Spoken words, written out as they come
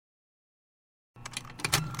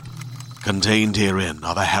Contained herein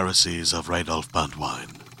are the heresies of Radolf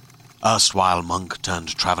Burntwine, erstwhile monk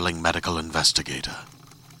turned traveling medical investigator.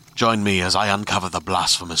 Join me as I uncover the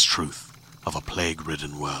blasphemous truth of a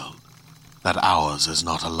plague-ridden world, that ours is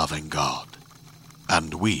not a loving God,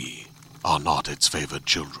 and we are not its favored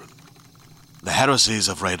children. The Heresies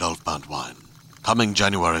of Radolf Burntwine, coming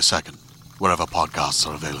January 2nd, wherever podcasts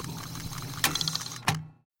are available.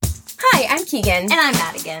 Hi, I'm Keegan. And I'm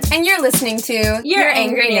Madigan. And you're listening to Your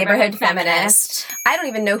Angry Neighborhood Feminist. I don't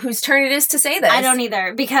even know whose turn it is to say this. I don't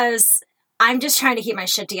either, because I'm just trying to keep my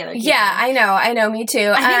shit together. Keegan. Yeah, I know, me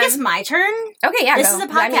too. I think it's my turn. Okay, yeah, This is a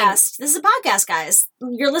podcast. This is a podcast, guys.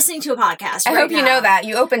 You're listening to a podcast I hope you know that.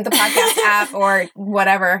 You opened the podcast app or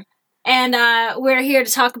whatever. And we're here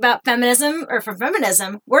to talk about feminism, or from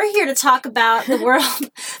feminism. We're here to talk about the world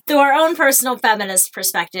through our own personal feminist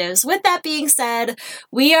perspectives. With that being said,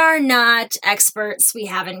 we are not experts. We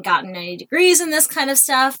haven't gotten any degrees in this kind of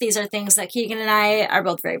stuff. These are things that Keegan and I are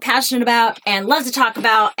both very passionate about and love to talk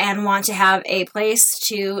about and want to have a place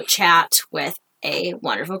to chat with a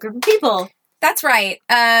wonderful group of people. That's right.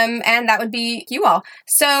 And that would be you all.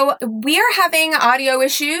 So we are having audio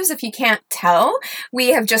issues, if you can't tell. We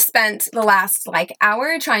have just spent the last,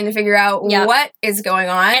 hour trying to figure out what is going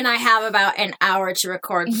on. And I have about an hour to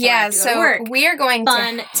record before I have to go to work. We are going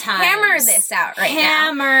to hammer this out now.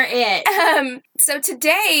 Hammer it. So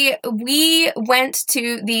today we went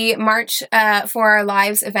to the March for Our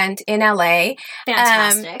Lives event in LA.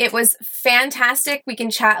 Fantastic. It was fantastic. We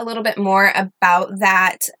can chat a little bit more about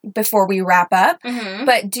that before we wrap up. Mm-hmm.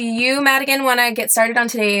 But do you, Madigan, want to get started on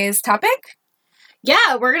today's topic?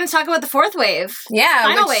 Yeah, we're going to talk about the fourth wave. Yeah.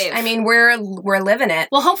 Final wave. I mean, we're living it.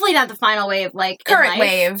 Well, hopefully not the final wave, current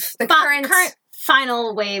wave. The current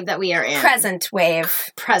final wave that we are in. Present wave.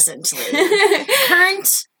 Presently.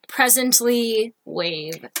 Presently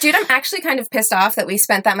wave. Dude, I'm actually kind of pissed off that we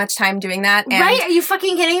spent that much time doing that. And, right? Are you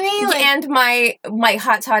fucking kidding me? And my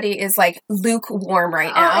hot toddy is lukewarm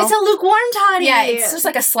right now. Oh, it's a lukewarm toddy. Yeah, it's just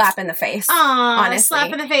like a slap in the face. Aw, honestly.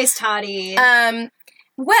 Slap in the face toddy.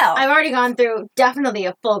 Well, I've already gone through definitely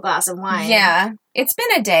a full glass of wine. Yeah, it's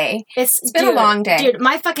been a day. It's been a long day. Dude,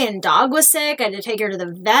 my fucking dog was sick. I had to take her to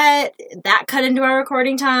the vet. That cut into our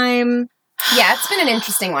recording time. Yeah, it's been an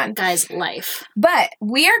interesting one. Guys, life. But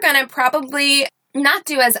we are going to probably not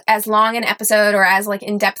do as long an episode or as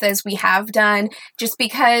in-depth as we have done, just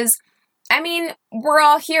because, I mean, we're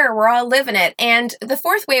all here. We're all living it. And the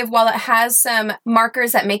fourth wave, while it has some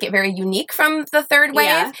markers that make it very unique from the third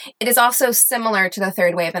wave, it is also similar to the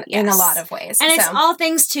third wave in a lot of ways. And it's all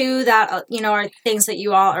things, too, that, are things that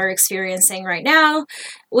you all are experiencing right now,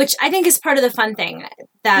 which I think is part of the fun thing,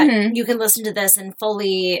 that you can listen to this and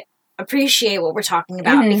fully appreciate what we're talking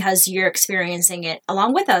about because you're experiencing it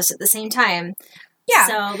along with us at the same time. Yeah.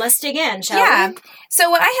 So let's dig in, shall we? So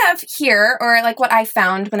what I have here, or what I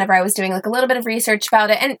found whenever I was doing a little bit of research about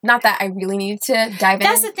it, and not that I really need to dive in.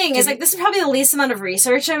 That's the thing, is this is probably the least amount of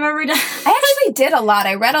research I've ever done. I actually did a lot.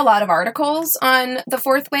 I read a lot of articles on the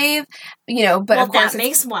fourth wave, but of course that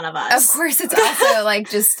makes one of us. Of course it's also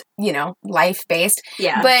just, life-based.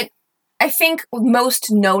 Yeah. But I think most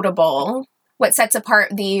notable, what sets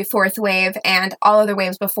apart the fourth wave and all other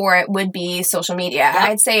waves before it would be social media. Yep.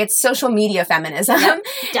 I'd say it's social media feminism. Yep,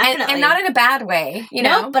 definitely. And not in a bad way,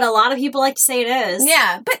 Nope, but a lot of people like to say it is.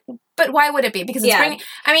 Yeah, but why would it be? Because it's bringing,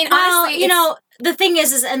 honestly, the thing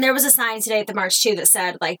is, and there was a sign today at the March too that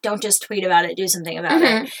said, don't just tweet about it, do something about it.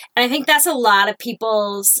 And I think that's a lot of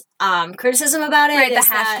people's criticism about it. Right, the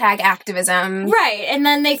hashtag activism. Right, and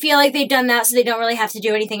then they feel like they've done that, so they don't really have to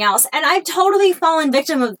do anything else. And I've totally fallen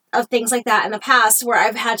victim of things like that in the past, where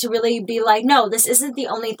I've had to really be like, no, this isn't the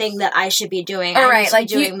only thing that I should be doing. All right,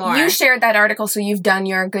 doing more. You shared that article, so you've done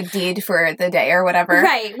your good deed for the day or whatever.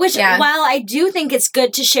 Right, which while I do think it's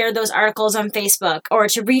good to share those articles on Facebook or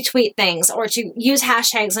to retweet things or to use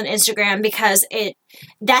hashtags on Instagram, because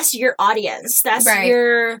that's your audience. That's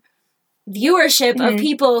your viewership of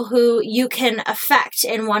people who you can affect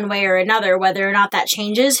in one way or another, whether or not that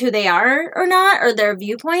changes who they are or not, or their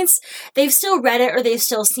viewpoints. They've still read it or they've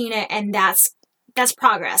still seen it, and that's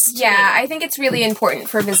progress. Yeah, I think it's really important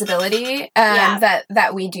for visibility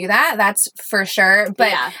that we do that. That's for sure.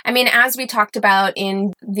 But I mean, as we talked about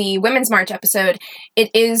in the Women's March episode,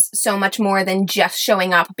 it is so much more than just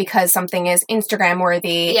showing up because something is Instagram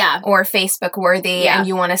worthy or Facebook worthy, and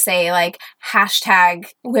you want to say hashtag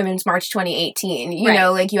Women's March 2018. You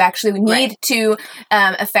know, you actually need to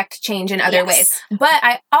affect change in other ways. But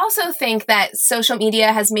I also think that social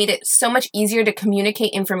media has made it so much easier to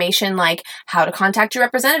communicate information, like how to contact your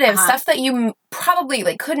representative, stuff that you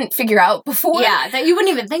probably couldn't figure out before. Yeah, that you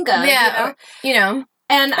wouldn't even think of. Yeah, you know.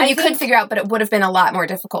 And you could figure out, but it would have been a lot more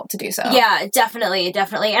difficult to do so. Yeah, definitely.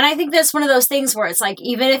 And I think that's one of those things where it's like,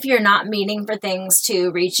 even if you're not meaning for things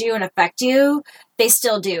to reach you and affect you, they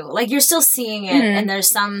still do. Like, you're still seeing it, and there's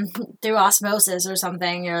some, through osmosis or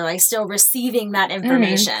something, you're like still receiving that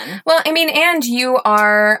information. Well, I mean, and you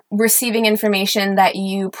are receiving information that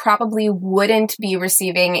you probably wouldn't be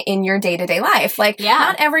receiving in your day-to-day life. Like,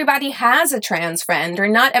 not everybody has a trans friend, or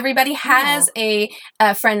not everybody has a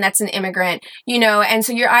friend that's an immigrant, you know, and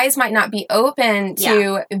so your eyes might not be open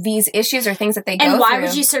to these issues or things that they go through. And why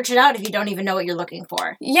would you search it out if you don't even know what you're looking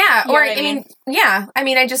for? Yeah, you or I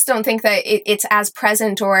mean, I just don't think that it's as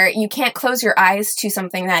present, or you can't close your eyes to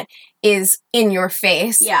something that is in your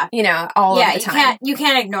face, you know, all of the time. You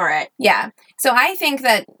can't ignore it. Yeah. So I think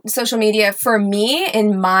that social media, for me,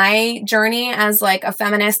 in my journey as like a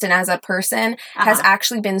feminist and as a person, has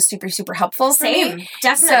actually been super, super helpful for me.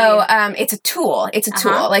 Definitely. So it's a tool. It's a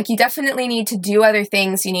tool. Like, you definitely need to do other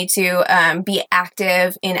things. You need to be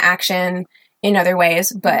active in action in other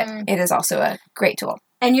ways, but it is also a great tool.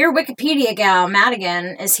 And your Wikipedia gal,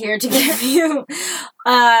 Madigan, is here to give you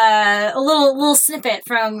a little snippet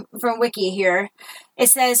from Wiki here. It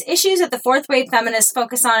says, issues that the fourth wave feminists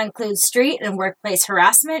focus on include street and workplace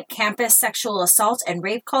harassment, campus sexual assault and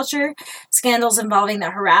rape culture. Scandals involving the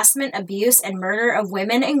harassment, abuse, and murder of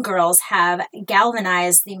women and girls have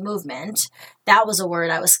galvanized the movement. That was a word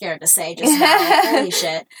I was scared to say just now. Holy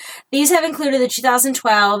shit. These have included the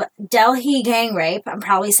 2012 Delhi gang rape. I'm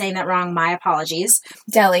probably saying that wrong. My apologies.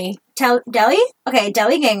 Delhi? Okay,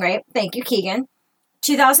 Delhi gang rape. Thank you, Keegan.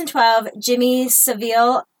 2012 Jimmy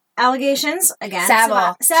Savile allegations. Again,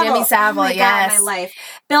 Savile. Jimmy Savile, oh my God, my life.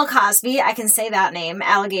 Bill Cosby, I can say that name.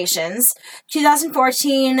 Allegations.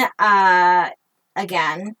 2014,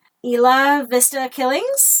 again, Isla Vista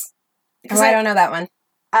killings. I don't know that one.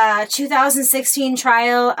 2016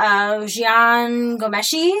 trial of Jian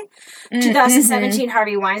Ghomeshi, 2017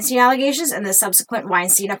 Harvey Weinstein allegations, and the subsequent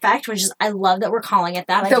Weinstein effect, which is, I love that we're calling it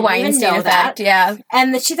that. The Weinstein effect, yeah.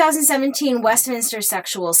 And the 2017 Westminster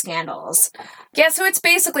sexual scandals. Yeah, so it's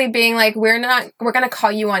basically being like, we're going to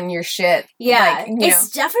call you on your shit. Yeah, like,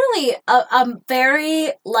 it's definitely a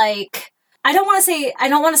very, like, I don't want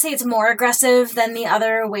to say it's more aggressive than the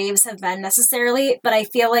other waves have been necessarily, but I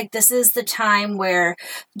feel like this is the time where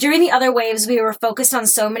during the other waves we were focused on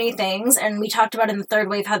so many things, and we talked about in the third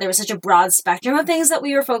wave how there was such a broad spectrum of things that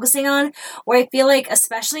we were focusing on, where I feel like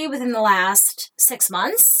especially within the last 6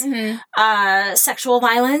 months, sexual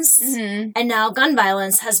violence and now gun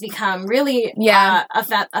violence has become really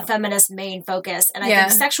a feminist main focus. And I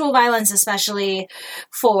think sexual violence, especially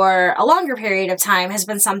for a longer period of time, has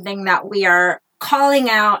been something that we are calling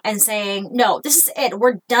out and saying, no, this is it.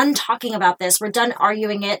 We're done talking about this. We're done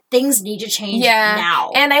arguing it. Things need to change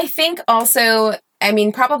now. And I think also, I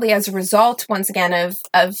mean, probably as a result, once again,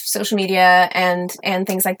 of social media and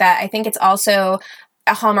things like that, I think it's also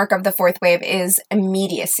a hallmark of the fourth wave is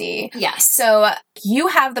immediacy. Yes. So you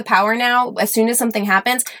have the power now, as soon as something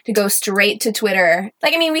happens, to go straight to Twitter.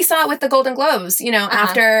 Like, I mean, we saw it with the Golden Globes, you know,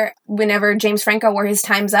 after whenever James Franco wore his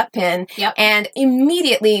Time's Up pin. Yep. And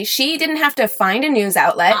immediately, she didn't have to find a news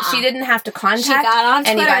outlet. She didn't have to contact anybody.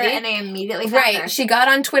 She got on Twitter and they immediately found her. She got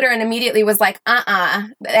on Twitter and immediately was like,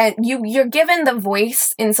 You're given the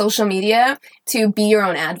voice in social media to be your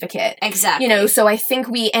own advocate. Exactly. You know, so I think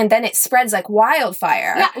and then it spreads like wildfire.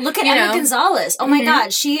 Yeah, look at Emma Gonzalez. Oh my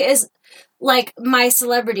God, she is like my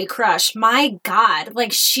celebrity crush. My God,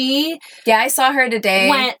 like she. Yeah, I saw her today.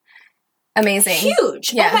 Went amazing,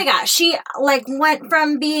 huge. Yeah. Oh my gosh, she like went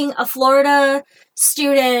from being a Florida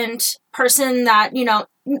student person that, you know,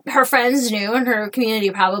 her friends knew and her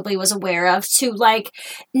community probably was aware of, to like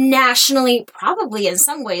nationally, probably in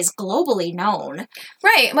some ways globally known.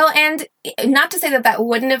 Right. Well, and not to say that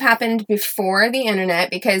wouldn't have happened before the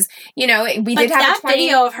internet, because, you know, we did have that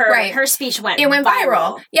video of her, her speech went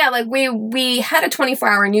viral. Yeah, like we had a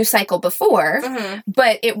 24-hour news cycle before,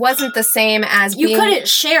 but it wasn't the same as you couldn't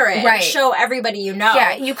share it and show everybody you know.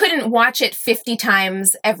 Yeah, you couldn't watch it 50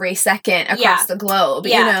 times every second across the globe,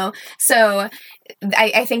 you know? So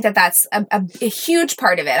I think that's a huge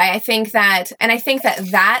part of it. I think that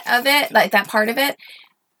of it, like that part of it,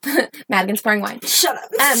 Madigan's pouring wine. Shut up.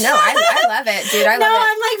 No, I love it, dude. I love it. No,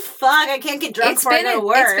 I'm like, fuck, I can't get drunk before I go to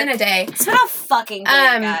work. It's been a day. It's been a fucking day,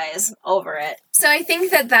 guys. Over it. So I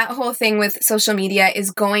think that whole thing with social media is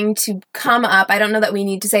going to come up. I don't know that we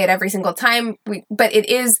need to say it every single time, but it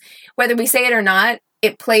is, whether we say it or not,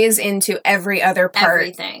 it plays into every other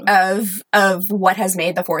part of what has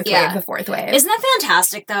made the fourth wave the fourth wave. Isn't that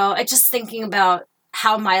fantastic, though? I just thinking about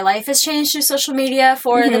how my life has changed through social media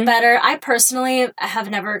for the better. I personally have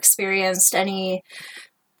never experienced any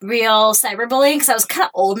real cyberbullying because I was kind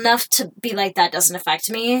of old enough to be like, that doesn't affect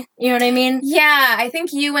me. You know what I mean? Yeah, I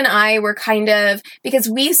think you and I were kind of, because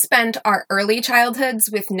we spent our early childhoods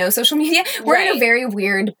with no social media, we're in a very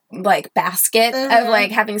weird, like, basket of,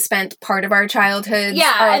 like, having spent part of our childhoods.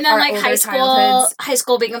 Yeah, and then, like, high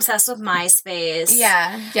school being obsessed with MySpace.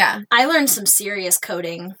 Yeah. I learned some serious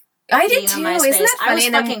coding. I did too. Isn't that funny? I was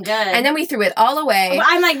fucking good. And then we threw it all away.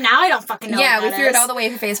 I'm like, now I don't fucking know. Yeah, we threw it all the way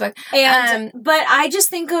for Facebook. And but I just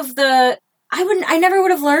think of I never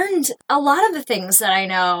would have learned a lot of the things that I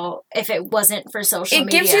know if it wasn't for social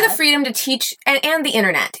media. It gives you the freedom to teach, and the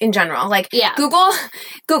internet in general. Like, Google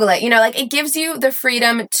it. You know, like, it gives you the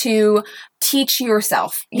freedom to teach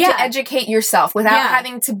yourself, to educate yourself without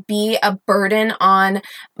having to be a burden on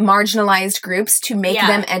marginalized groups to make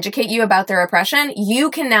them educate you about their oppression.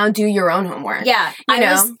 You can now do your own homework. Yeah.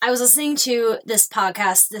 I was listening to this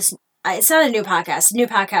podcast, it's not a new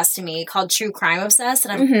podcast to me called True Crime Obsessed,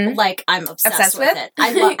 and I'm obsessed with it.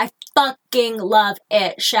 I fucking love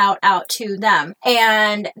it. Shout out to them.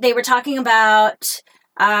 And they were talking about,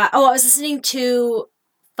 I was listening to,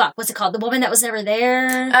 what's it called? The Woman That Was Never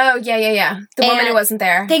There. Oh, yeah. The woman who wasn't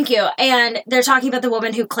there. Thank you. And they're talking about the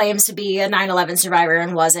woman who claims to be a 9/11 survivor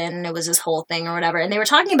and wasn't, and it was this whole thing or whatever. And they were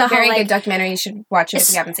talking about Very good documentary. You should watch it if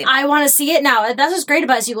you haven't seen it. I want to see it now. That's what's great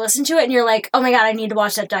about it is you listen to it and you're like, oh my God, I need to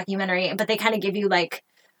watch that documentary. But they kind of give you, like,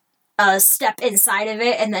 a step inside of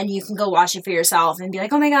it, and then you can go watch it for yourself and be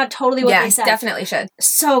like, oh my God, totally what they said. Yeah, definitely should.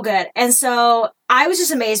 So good. And so I was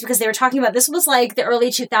just amazed because they were talking about, this was like the early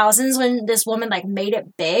 2000s when this woman like made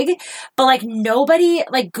it big, but like nobody,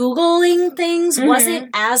 like Googling things wasn't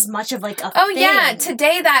as much of like a thing. Yeah.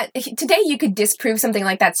 Today you could disprove something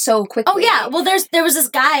like that so quickly. Oh yeah. Well, there was this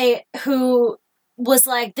guy who was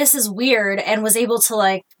like, this is weird, and was able to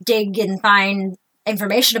like dig and find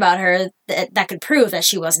information about her that could prove that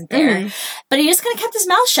she wasn't there. But he just kind of kept his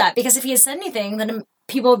mouth shut, because if he had said anything, then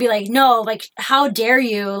people would be like, no, like, how dare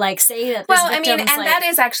you, like, say that this victim's, and that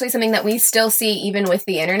is actually something that we still see even with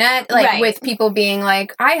the internet, like, with people being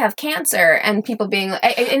like, I have cancer, and people being like,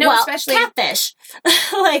 I know, especially catfish.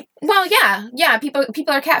 Like, well, yeah, people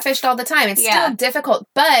are catfished all the time. It's still difficult,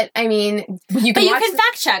 but I mean, you can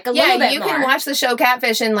fact check a little bit more. You can watch the show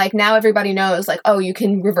Catfish, and like now everybody knows, like, oh, you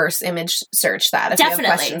can reverse image search that if you have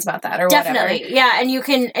questions about that or whatever. Yeah, and you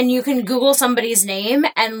can Google somebody's name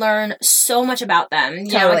and learn so much about them.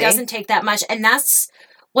 You know, it doesn't take that much, and that's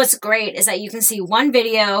what's great is that you can see one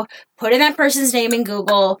video, put in that person's name in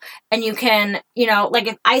Google, and you can, you know, like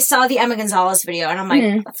if I saw the Emma Gonzalez video and I'm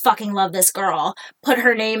like, I fucking love this girl, put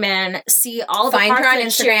her name in, see all the Find her on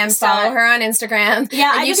Instagram, follow her on Instagram.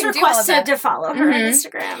 Yeah, I just requested to follow her on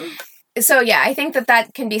Instagram. So yeah, I think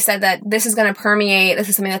that can be said that this is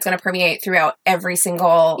something that's going to permeate throughout every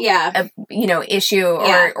single, issue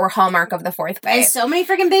or hallmark of the fourth wave. And so many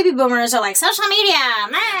freaking baby boomers are like, social media.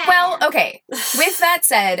 Meh. Well, okay. With that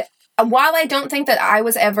said, while I don't think that I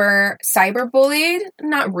was ever cyberbullied,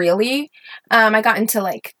 not really. I got into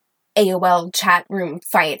like AOL chat room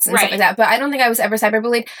fights and stuff like that, but I don't think I was ever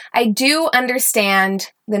cyberbullied. I do understand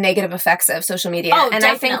the negative effects of social media, and definitely.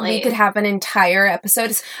 I think we could have an entire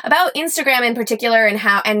episode about Instagram in particular, and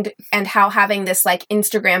how having this like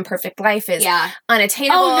Instagram perfect life is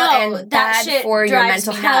unattainable and bad for your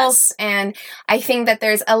mental health. And I think that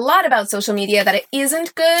there's a lot about social media that it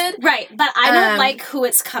isn't good. Right, but I don't like who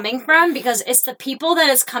it's coming from, because it's the people that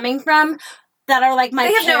it's coming from that are like my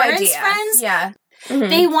parents' friends. Yeah.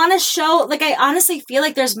 They want to show, like, I honestly feel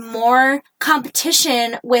like there's more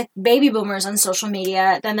competition with baby boomers on social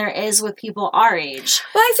media than there is with people our age.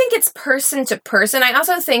 Well, I think it's person to person. I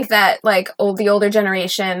also think that, like, the older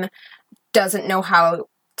generation doesn't know how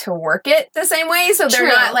to work it the same way, so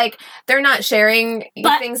they're not sharing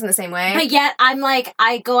things in the same way. But yet, I'm like,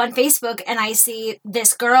 I go on Facebook and I see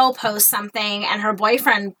this girl post something and her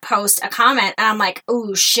boyfriend post a comment, and I'm like,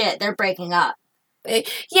 ooh, shit, they're breaking up. Yeah.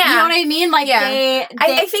 You know what I mean? Like, I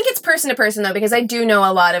think it's person to person, though, because I do know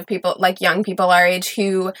a lot of people, like young people our age,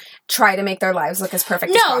 who try to make their lives look as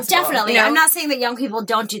perfect as possible. No, definitely. You know? I'm not saying that young people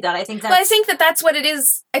don't do that. I think I think that's what it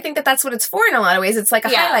is. I think that's what it's for in a lot of ways. It's like a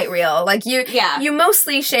highlight reel. Like, you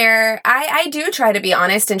mostly share. I do try to be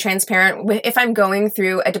honest and transparent if I'm going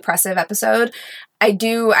through a depressive episode.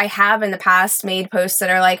 I have in the past made posts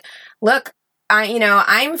that are like, look,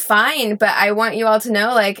 I'm fine, but I want you all to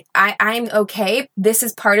know, like, I'm okay. This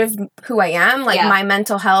is part of who I am. Like, my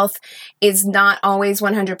mental health is not always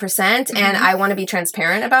 100%, and I want to be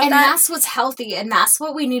transparent about that. And that's what's healthy, and that's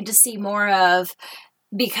what we need to see more of,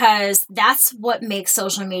 because that's what makes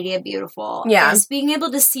social media beautiful. Yeah. Is being able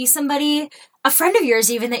to see somebody a friend of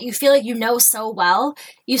yours even that you feel like you know so well,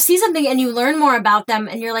 you see something and you learn more about them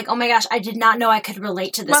and you're like, oh my gosh, I did not know I could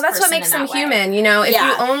relate to this person. Well, that's what makes them human, you know? If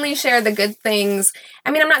you only share the good things,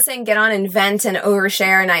 I mean, I'm not saying get on and vent and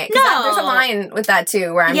overshare, and there's a line with that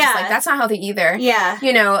too, where I'm just like, that's not healthy either. Yeah.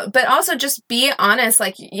 You know, but also just be honest.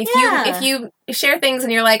 Like, if you share things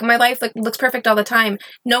and you're like, my life looks perfect all the time,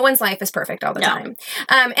 no one's life is perfect all the time.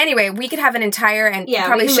 Anyway, we could have an entire, and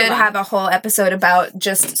probably should have a whole episode about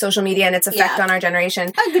just social media and its effect on our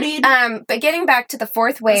generation. Agreed. But getting back to the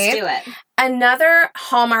fourth wave, let's do it. Another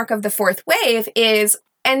hallmark of the fourth wave is,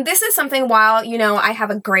 and this is something, while, you know, I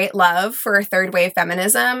have a great love for third wave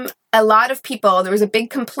feminism, a lot of people, there was a big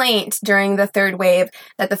complaint during the third wave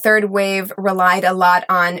that the third wave relied a lot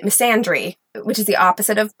on misandry, which is the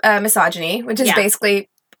opposite of misogyny, which is basically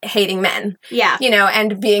hating men. Yeah. You know,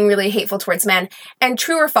 and being really hateful towards men. And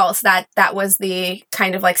true or false, that was the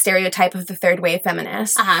kind of like stereotype of the third wave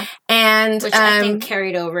feminist. And which I think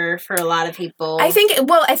carried over for a lot of people. I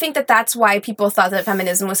think that's why people thought that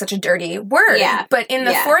feminism was such a dirty word. Yeah. But in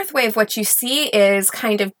the fourth wave, what you see is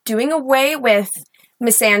kind of doing away with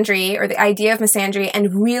misandry, or the idea of misandry,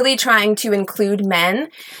 and really trying to include men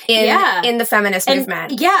in the feminist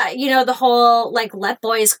movement. Yeah, you know, the whole, like, let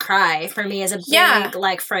boys cry, for me is a big,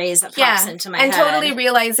 like, phrase that pops into my head. And totally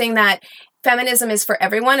realizing that feminism is for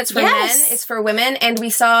everyone. It's for men. It's for women. And we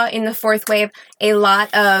saw in the fourth wave a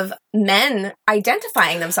lot of men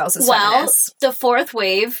identifying themselves as feminists. The fourth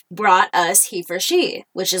wave brought us he for she,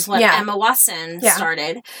 which is when Emma Watson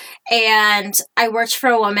started. And I worked for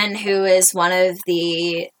a woman who is one of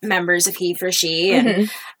the members of he for she. And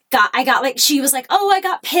she was like, oh, I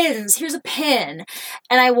got pins. Here's a pin.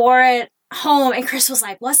 And I wore it home, and Chris was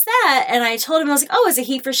like, what's that? And I told him, I was like, oh, it's a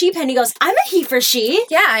he for she pen. He goes, I'm a he for she.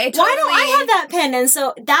 Yeah, why don't I have that pen? And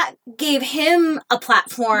so that gave him a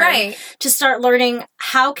platform to start learning,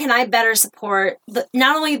 how can I better support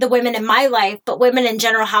not only the women in my life, but women in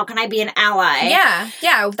general. How can I be an ally?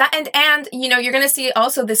 Yeah. That and you know, you're going to see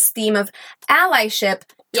also this theme of allyship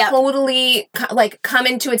totally come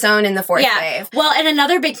into its own in the fourth wave. Well, and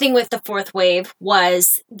another big thing with the fourth wave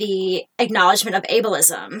was the acknowledgement of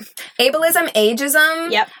ableism,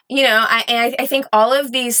 ageism. Yep. You know, I think all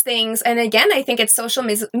of these things, and again, I think it's social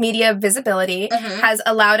media visibility has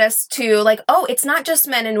allowed us to, like, oh, it's not just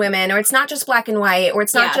men and women, or it's not just black and white, or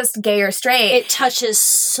it's not just gay or straight. It touches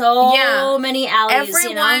so many alleys.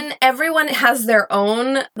 Everyone has their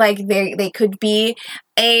own, like, they could be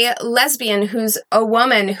a lesbian who's a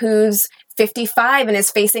woman who's 55 and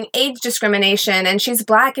is facing age discrimination, and she's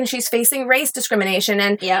black and she's facing race discrimination,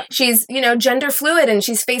 and she's, you know, gender fluid and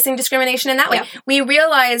she's facing discrimination in that way. We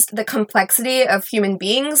realized the complexity of human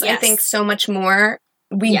beings. I think so much more.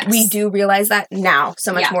 We do realize that now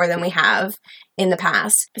so much more than we have in the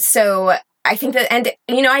past. So I think that, and,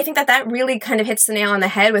 you know, I think that really kind of hits the nail on the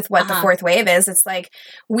head with what the fourth wave is. It's like,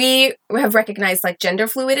 we have recognized, like, gender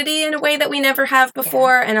fluidity in a way that we never have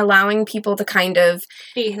before, and allowing people to kind of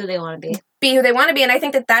be who they want to be. And I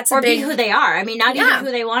think that that's be who they are. I mean, not even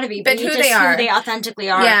who they want to be, but who they are. Who they authentically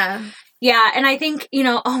are. Yeah, and I think, you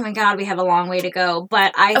know, oh my God, we have a long way to go.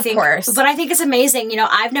 But I think it's amazing. You know,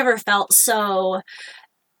 I've never felt so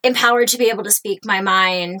empowered to be able to speak my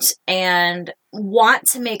mind and want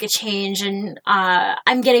to make a change. And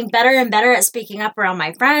I'm getting better and better at speaking up around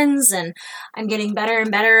my friends, and I'm getting better and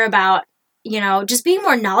better about, you know, just being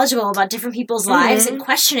more knowledgeable about different people's lives and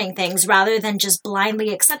questioning things rather than just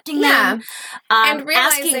blindly accepting them. And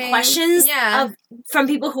asking questions from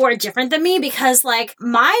people who are different than me, because, like,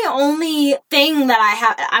 my only thing that I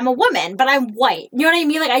have, I'm a woman, but I'm white. You know what I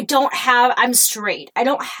mean? Like, I'm straight. I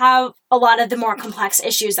don't have a lot of the more complex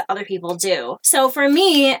issues that other people do. So for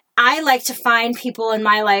me, I like to find people in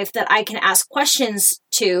my life that I can ask questions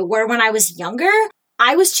to, where when I was younger,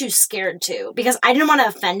 I was too scared to, because I didn't want to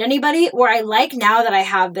offend anybody, where I like now that I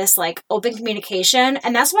have this, like, open communication.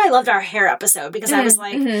 And that's why I loved our hair episode, because I was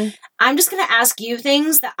like, I'm just going to ask you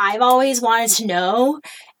things that I've always wanted to know,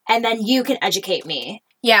 and then you can educate me.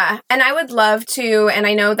 Yeah, and I would love to, and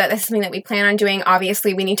I know that this is something that we plan on doing.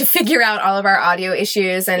 Obviously, we need to figure out all of our audio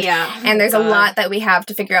issues, and there's a lot that we have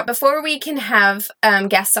to figure out. Before we can have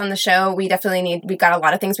guests on the show, we've got a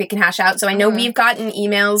lot of things we can hash out. So I know we've gotten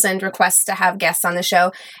emails and requests to have guests on the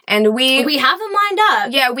show, and we have them lined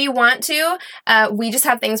up. Yeah, we want to. We just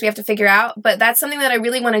have things we have to figure out, but that's something that I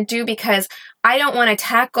really want to do, because I don't want to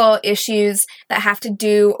tackle issues that have to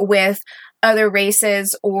do with other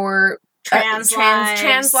races or trans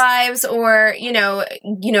lives, or you know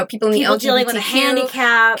people in the LGBT dealing with a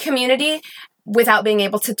handicap community, without being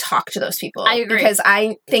able to talk to those people. I agree, because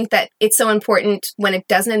I think that it's so important when it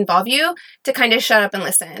doesn't involve you to kind of shut up and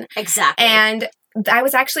listen. Exactly. And I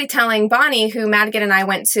was actually telling Bonnie, who Madigan and I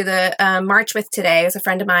went to the march with today, as a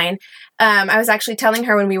friend of mine. I was actually telling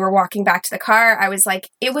her when we were walking back to the car, I was like,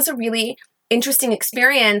 it was a really interesting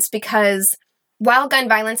experience because while gun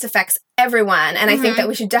violence affects everyone, and I think that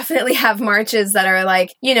we should definitely have marches that are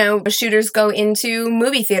like, you know, shooters go into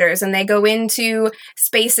movie theaters and they go into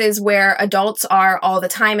spaces where adults are all the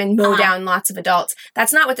time and mow down lots of adults.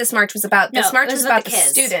 That's not what this march was about. This march was about the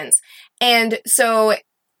students. And so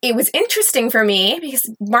it was interesting for me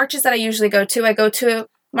because marches that I usually go to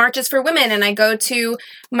marches for women and I go to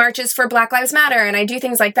marches for Black Lives Matter and I do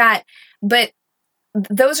things like that. But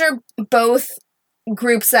those are both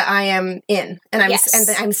groups that I am in and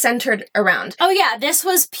I'm centered around. Oh yeah, this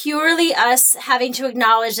was purely us having to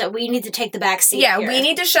acknowledge that we need to take the back seat. Yeah, here. We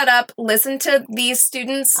need to shut up, listen to these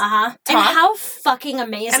students talk. And how fucking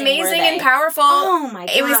amazing were they? And powerful. Oh my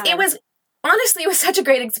god. It was honestly, it was such a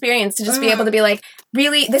great experience to just be able to be like,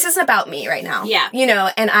 really, this isn't about me right now. Yeah. You know,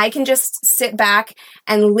 and I can just sit back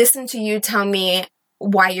and listen to you tell me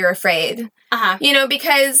why you're afraid. You know,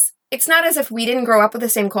 because it's not as if we didn't grow up with the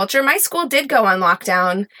same culture. My school did go on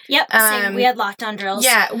lockdown. Yep, same. We had lockdown drills.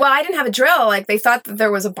 Yeah, well, I didn't have a drill. Like, they thought that there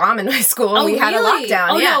was a bomb in my school. Oh, we had a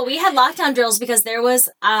lockdown. Oh, no, we had lockdown drills because there was,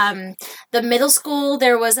 the middle school,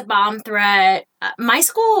 there was a bomb threat. My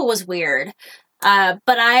school was weird. But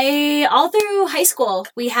all through high school,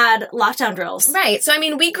 we had lockdown drills. Right. So, I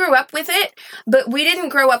mean, we grew up with it, but we didn't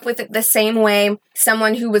grow up with it the same way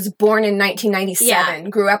someone who was born in 1997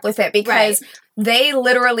 grew up with it because they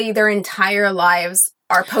literally, their entire lives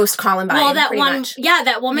are post-Columbine. Well,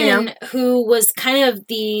 that woman who was kind of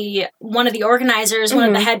one of the organizers, one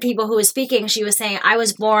of the head people who was speaking, she was saying,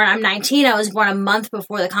 I'm 19, I was born a month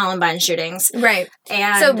before the Columbine shootings. Right.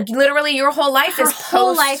 And so literally your whole life is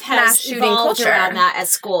post-mass shooting culture. Around that at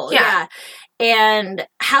school. Yeah. And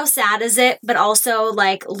how sad is it? But also,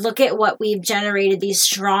 like, look at what we've generated, these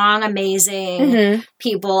strong, amazing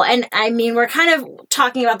people. And, I mean, we're kind of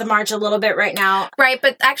talking about the march a little bit right now. Right,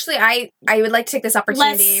 but actually, I would like to take this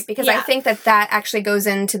opportunity because I think that actually goes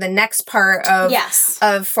into the next part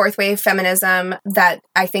of fourth wave feminism that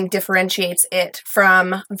I think differentiates it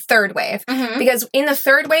from third wave. Because in the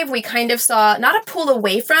third wave, we kind of saw, not a pull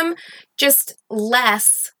away from, just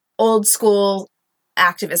less old school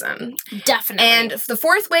activism. Definitely. And the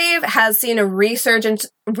fourth wave has seen a resurgence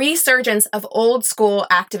of old school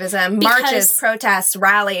activism, marches, protests,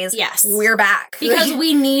 rallies. Yes. We're back. Because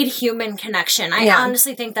we need human connection. I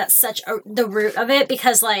honestly think that's such the root of it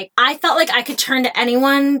because, like, I felt like I could turn to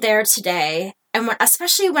anyone there today. And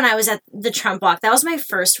especially when I was at the Trump Walk, that was my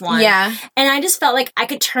first one. Yeah. And I just felt like I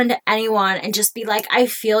could turn to anyone and just be like, I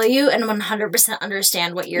feel you and 100%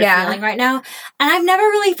 understand what you're feeling right now. And I've never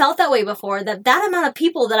really felt that way before, that amount of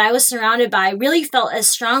people that I was surrounded by really felt as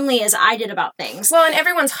strongly as I did about things. Well, and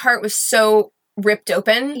everyone's heart was so ripped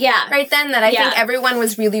open right then that I think everyone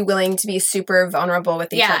was really willing to be super vulnerable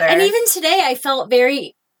with each other. And even today, I felt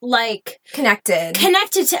very like connected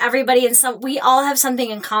to everybody, and we all have something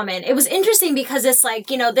in common. It was interesting because it's like,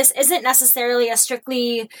 you know, this isn't necessarily a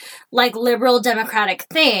strictly like liberal democratic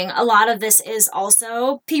thing. A lot of this is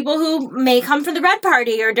also people who may come from the Red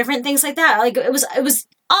Party or different things like that. Like it was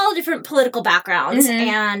all different political backgrounds,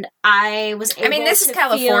 and I was able this is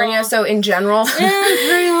California, so in general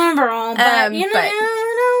pretty liberal, but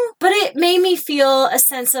but it made me feel a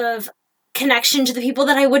sense of connection to the people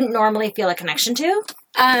that I wouldn't normally feel a connection to.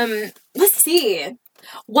 Let's see.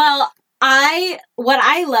 Well, what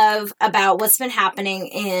I love about what's been happening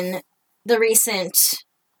in the recent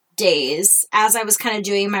days, as I was kind of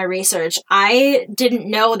doing my research, I didn't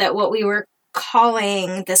know that what we were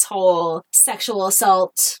calling this whole sexual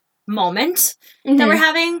assault moment that we're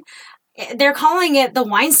having, they're calling it the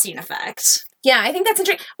Weinstein effect. Yeah, I think that's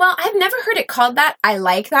interesting. Well, I've never heard it called that. I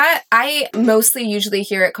like that. I mostly usually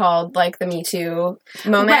hear it called, like, the Me Too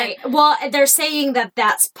moment. Right. Well, they're saying that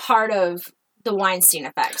that's part of the Weinstein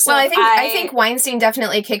effect. So well, I think Weinstein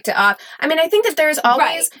definitely kicked it off. I mean, I think that there's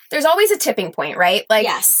always a tipping point, right? Like,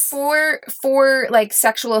 for like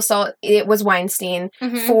sexual assault, it was Weinstein.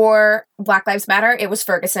 For Black Lives Matter, it was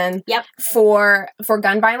Ferguson. Yep. For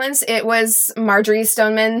gun violence, it was Marjorie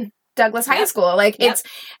Stoneman Douglas High School. Like there's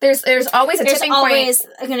always a tipping point. There's always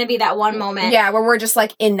going to be that one moment. Yeah, where we're just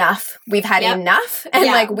like, enough. We've had enough. And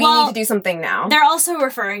like, we need to do something now. They're also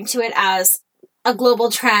referring to it as a global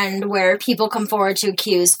trend where people come forward to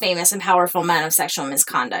accuse famous and powerful men of sexual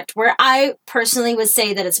misconduct, where I personally would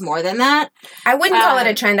say that it's more than that. I wouldn't call it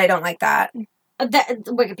a trend. I don't like that.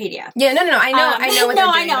 Wikipedia. Yeah, no. I know what they're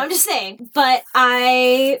doing. I know. I'm just saying. But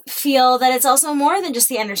I feel that it's also more than just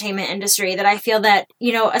the entertainment industry. That I feel that,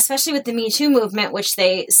 especially with the Me Too movement, which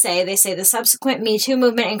they say the subsequent Me Too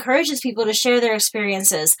movement encourages people to share their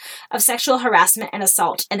experiences of sexual harassment and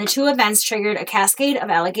assault. And the two events triggered a cascade of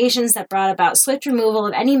allegations that brought about swift removal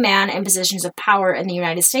of any man in positions of power in the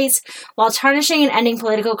United States, while tarnishing and ending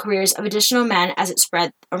political careers of additional men as it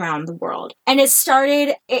spread around the world. And it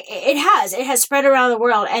started, it has spread around the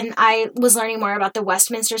world. And I was learning more about the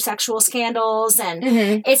Westminster sexual scandals, and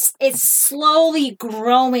it's slowly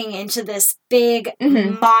growing into this big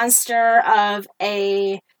monster of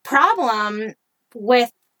a problem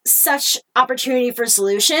with such opportunity for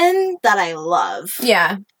solution that I love.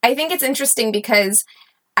 Yeah. I think it's interesting because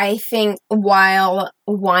I think while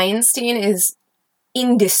Weinstein is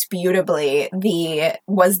indisputably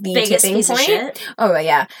was the biggest tipping piece point. Of shit. Oh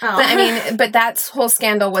yeah. Oh. But that whole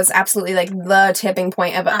scandal was absolutely like the tipping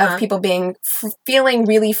point of people being feeling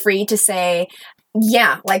really free to say,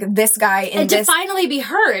 yeah, like this guy in to finally be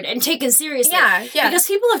heard and taken seriously. Yeah. Because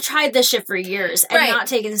people have tried this shit for years and not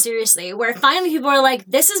taken seriously. Where finally people are like,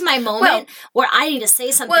 this is my moment where I need to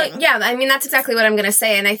say something. Well, yeah, I mean that's exactly what I'm going to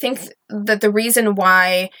say, and I think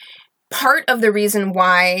that part of the reason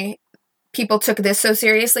why people took this so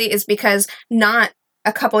seriously is because not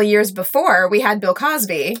a couple of years before, we had Bill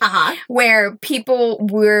Cosby, where people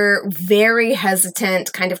were very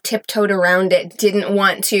hesitant, kind of tiptoed around it, didn't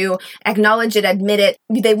want to acknowledge it, admit it.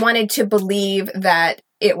 They wanted to believe that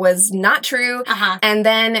it was not true. And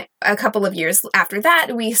then a couple of years after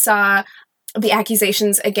that, we saw the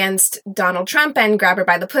accusations against Donald Trump and grab her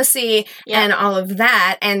by the pussy and all of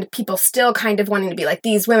that, and people still kind of wanting to be like,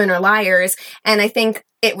 these women are liars. And I think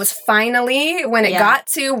it was finally, when it got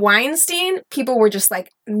to Weinstein, people were just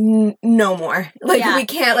like, no more. Like, we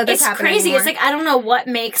can't let this happen crazy. anymore. It's like, I don't know what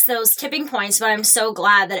makes those tipping points, but I'm so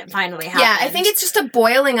glad that it finally happened. Yeah, I think it's just a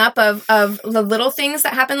boiling up of the little things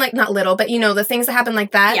that happen, like, not little, but, the things that happen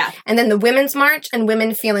like that. Yeah. And then the Women's March and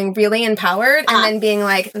women feeling really empowered and then being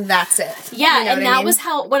like, that's it. Yeah, and that was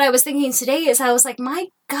what I was thinking today is I was like, my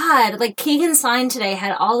God, like Keegan Sine today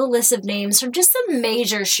had all the lists of names from just the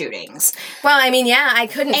major shootings. Well, I mean, yeah, I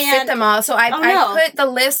couldn't fit them all. So I put the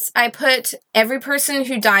list, I put every person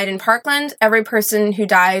who died in Parkland, every person who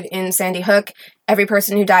died in Sandy Hook, every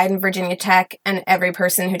person who died in Virginia Tech, and every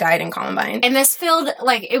person who died in Columbine. And this filled,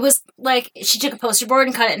 like, it was like she took a poster board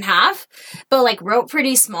and cut it in half, but like wrote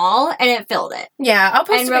pretty small and it filled it. Yeah, I'll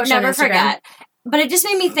post a picture on Instagram. Forget. But it just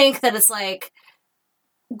made me think that it's like,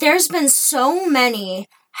 there's been so many.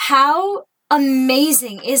 How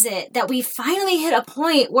amazing is it that we finally hit a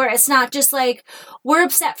point where it's not just like we're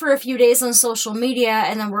upset for a few days on social media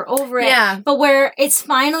and then we're over it, but where it's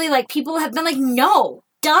finally like people have been like, no,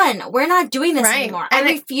 done. We're not doing this anymore. And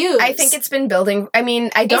I refuse. I think it's been building. I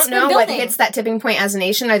mean, I don't know what hits that tipping point as a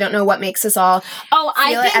nation. I don't know what makes us all feel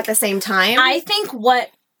it at the same time. I think what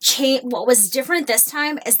was different this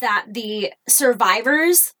time is that the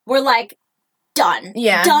survivors were like, done.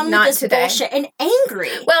 Yeah. Done with this bullshit and angry.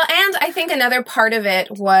 Well, and I think another part of it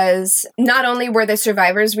was not only were the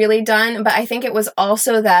survivors really done, but I think it was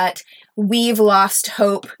also that we've lost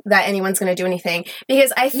hope that anyone's going to do anything.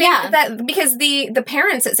 Because I think that, because the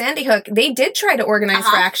parents at Sandy Hook, they did try to organize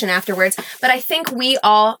for action afterwards, but I think we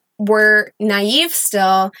all were naive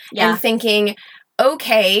still and thinking,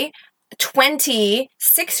 okay,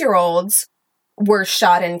 26-year-olds were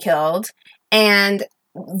shot and killed, and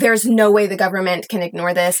there's no way the government can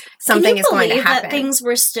ignore this. Something is going to happen. That things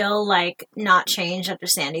were still like not changed after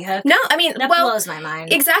Sandy Hook? No, I mean, that blows my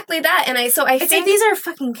mind. Exactly that, and I think like these are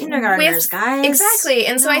fucking kindergartners, guys. Exactly,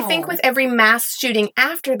 and so I think with every mass shooting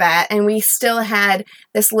after that, and we still had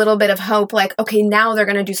this little bit of hope, like, okay, now they're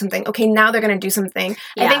going to do something. Okay, now they're going to do something.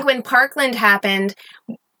 Yeah. I think when Parkland happened,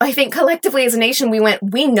 I think collectively as a nation,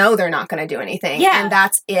 we know they're not going to do anything. Yeah. And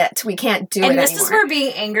that's it. We can't do it anymore. And this is where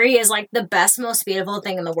being angry is like the best, most beautiful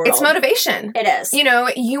thing in the world. It's motivation. It is.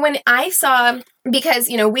 You and I saw, because,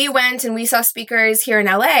 we went and we saw speakers here in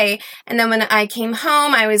LA. And then when I came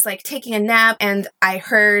home, I was like taking a nap and I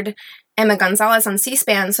heard Emma Gonzalez on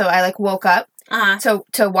C-SPAN. So I like woke up to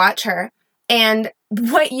watch her. And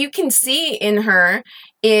what you can see in her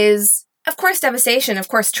is, of course, devastation, of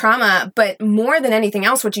course, trauma, but more than anything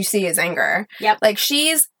else, what you see is anger. Yep. Like,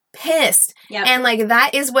 she's pissed. Yep. And, like,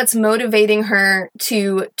 that is what's motivating her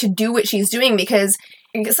to do what she's doing, because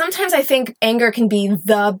sometimes I think anger can be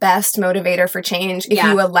the best motivator for change if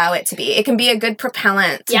you allow it to be. It can be a good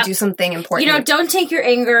propellant to do something important. You know, don't take your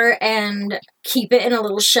anger and keep it in a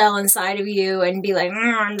little shell inside of you and be like,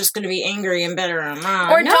 I'm just going to be angry and bitter.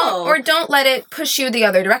 Or don't let it push you the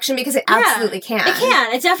other direction, because it absolutely can. It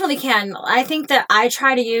can. It definitely can. I think that I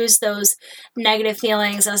try to use those negative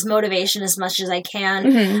feelings as motivation as much as I can.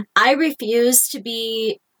 Mm-hmm. I refuse to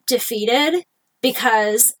be defeated,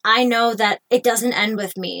 because I know that it doesn't end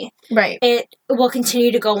with me. Right. It will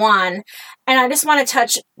continue to go on. And I just want to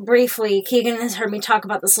touch briefly, Keegan has heard me talk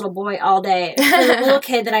about this little boy all day. The little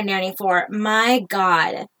kid that I nanny for. My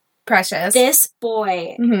God. Precious. This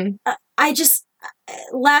boy. Mm-hmm.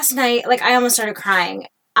 Last night, like, I almost started crying.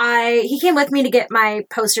 He came with me to get my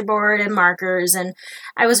poster board and markers, and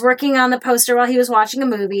I was working on the poster while he was watching a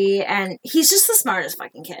movie, and he's just the smartest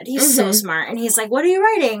fucking kid. He's so smart. And he's like, what are you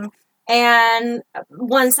writing? And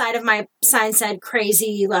one side of my sign said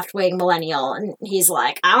crazy left-wing millennial. And he's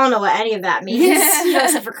like, I don't know what any of that means,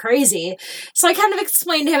 except for crazy. So I kind of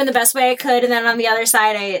explained to him in the best way I could. And then on the other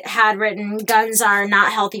side, I had written, guns are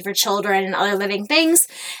not healthy for children and other living things.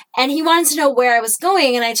 And he wanted to know where I was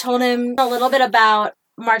going. And I told him a little bit about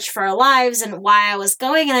March for Our Lives and why I was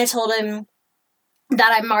going. And I told him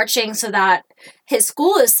that I'm marching so that his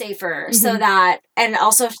school is safer, and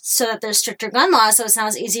also so that there's stricter gun laws, so it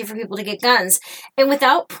sounds easier for people to get guns. And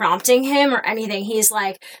without prompting him or anything, he's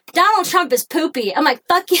like, Donald Trump is poopy. I'm like,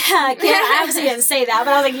 fuck yeah, kid. I obviously didn't say that,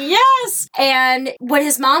 but I was like, yes! And when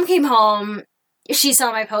his mom came home, she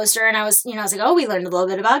saw my poster, and I was like, oh, we learned a little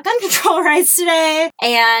bit about gun control rights today.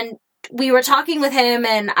 And we were talking with him,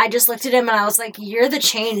 and I just looked at him and I was like, you're the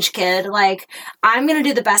change, kid. Like, I'm going to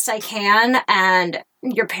do the best I can, and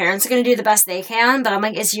your parents are going to do the best they can, but I'm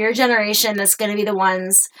like, it's your generation that's going to be the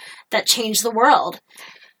ones that change the world.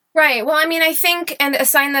 Right. Well, I mean, I think, and a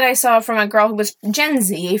sign that I saw from a girl who was Gen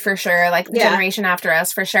Z, for sure, like the generation after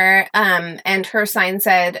us, for sure, and her sign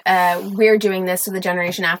said, we're doing this so the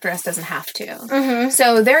generation after us doesn't have to. Mm-hmm.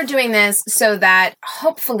 So they're doing this so that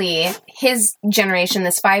hopefully his generation,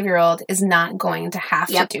 this 5-year-old, is not going to have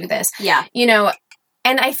to do this. Yeah. You know,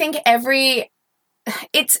 and I think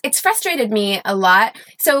it's frustrated me a lot.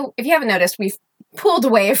 So if you haven't noticed, we've pulled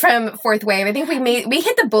away from Fourth Wave. I think we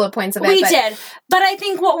hit the bullet points of it. We did. But I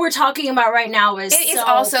think what we're talking about right now is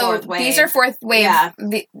also Fourth Wave. These are Fourth Wave. Yeah.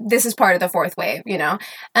 This is part of the Fourth Wave, you know.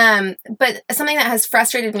 But something that has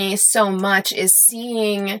frustrated me so much is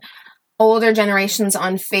seeing older generations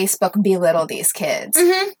on Facebook belittle these kids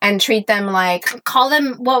and treat them like, call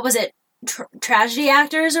them, what was it? Tragedy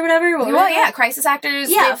actors or whatever? Crisis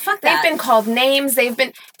actors. Yeah, fuck that. They've been called names.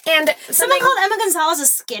 And someone called Emma Gonzalez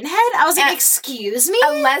a skinhead? I was like, excuse me?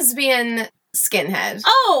 A lesbian skinhead.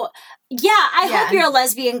 Oh, yeah, I hope you're a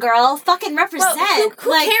lesbian girl. Fucking represent. Well,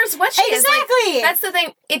 who cares what she is? Exactly. That's the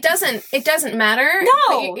thing. It doesn't matter.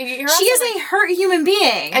 No. She is a hurt human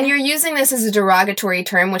being. And you're using this as a derogatory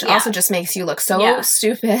term, which also just makes you look so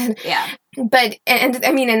stupid. Yeah. But, and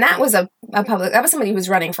I mean, and that was that was somebody who was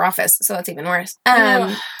running for office, so that's even worse.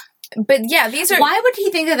 But yeah, these are... Why would he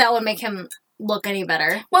think that would make him look any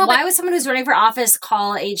better? Well, why would someone who's running for office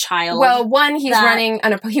call a child? Well, one, he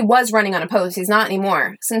was running unopposed. He's not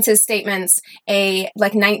anymore. Since his statements, a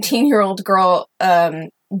 19-year-old girl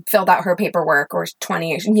filled out her paperwork, or 20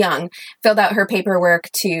 years young, filled out her paperwork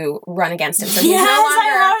to run against him. So yes,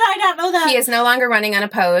 how did I not know that? He is no longer running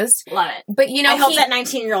unopposed. Love it. But you know, I hope that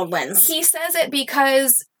 19-year-old wins. He says it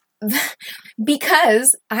because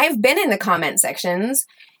I've been in the comment sections.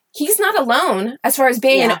 He's not alone as far as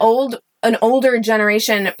being an older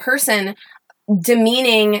generation person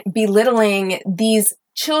demeaning, belittling these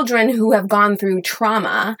children who have gone through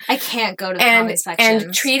trauma. I can't go to the comment sections.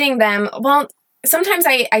 And treating them, well, sometimes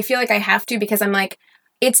I feel like I have to, because I'm like,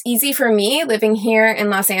 it's easy for me living here in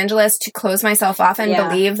Los Angeles to close myself off and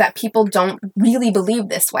believe that people don't really believe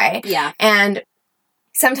this way. Yeah. And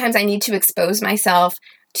sometimes I need to expose myself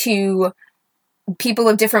to people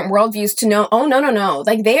of different worldviews to know, oh, no.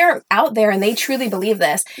 Like, they are out there and they truly believe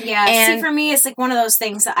this. Yeah. And see, for me, it's like one of those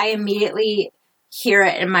things that I immediately hear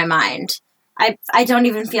it in my mind. I don't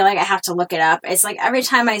even feel like I have to look it up. It's like every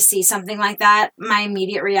time I see something like that, my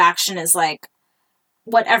immediate reaction is like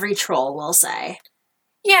what every troll will say.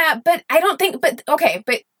 Yeah, but I don't think, but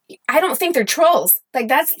I don't think they're trolls. Like,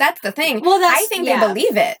 that's the thing. Well, I think they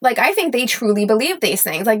believe it. Like, I think they truly believe these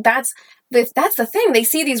things. Like, that's the thing. They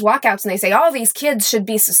see these walkouts and they say, all these kids should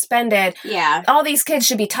be suspended. Yeah. All these kids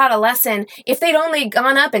should be taught a lesson. If they'd only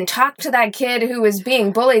gone up and talked to that kid who was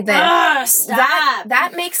being bullied, then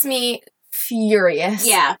that makes me furious.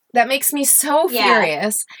 Yeah. That makes me so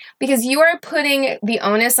furious, because you are putting the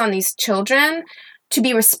onus on these children to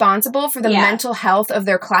be responsible for the mental health of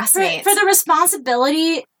their classmates. For the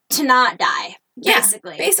responsibility to not die,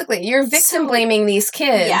 basically. Yeah, basically. You're victim blaming these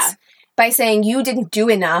kids by saying you didn't do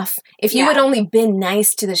enough. If you had only been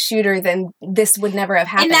nice to the shooter, then this would never have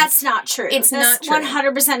happened. And that's not true. It's not true.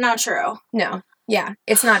 100% not true. No. Yeah,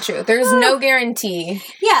 it's not true. There's no guarantee.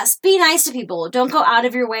 Yes, be nice to people. Don't go out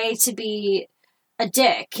of your way to be a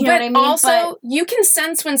dick. You know what I mean? Also, you can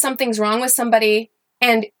sense when something's wrong with somebody,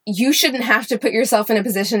 and you shouldn't have to put yourself in a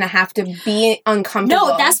position to have to be uncomfortable.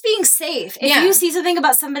 No, that's being safe. If you see something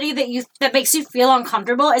about somebody that makes you feel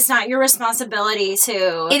uncomfortable, it's not your responsibility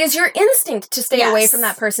to... It is your instinct to stay away from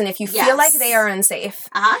that person if you feel like they are unsafe.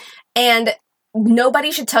 And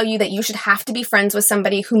nobody should tell you that you should have to be friends with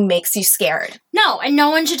somebody who makes you scared. No, and no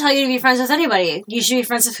one should tell you to be friends with anybody. You should be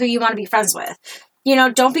friends with who you want to be friends with. You know,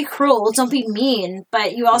 don't be cruel, don't be mean,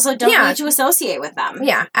 but you also don't need to associate with them.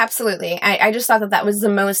 Yeah, absolutely. I just thought that was the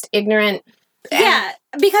most ignorant... Yeah,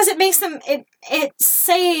 because it makes them... It's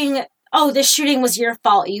saying, oh, this shooting was your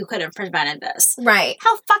fault, you could have prevented this. Right.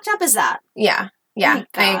 How fucked up is that? Yeah, I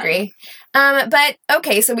agree. But,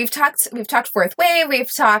 okay, so we've talked fourth wave,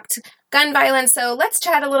 we've talked gun violence, so let's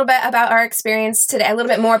chat a little bit about our experience today, a little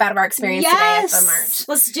bit more about our experience today at the march.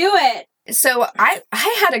 Let's do it. So I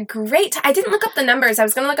had a great time. I didn't look up the numbers. I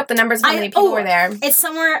was going to look up the numbers of how many people were there. It's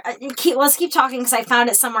somewhere. Let's keep talking because I found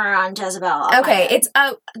it somewhere on Jezebel. Okay,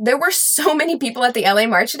 there were so many people at the LA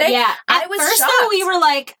March today. Yeah, I was first shocked. Though, we were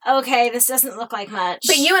like, okay, this doesn't look like much.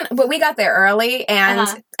 But we got there early,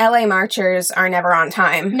 and LA Marchers are never on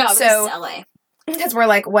time. No, so it's LA. Because we're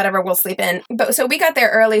like, whatever, we'll sleep in. But so we got there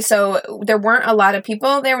early, so there weren't a lot of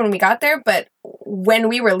people there when we got there, but when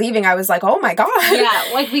we were leaving, I was like, oh my God. Yeah,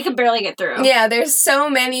 like we could barely get through. Yeah, there's so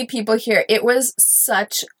many people here. It was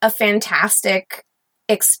such a fantastic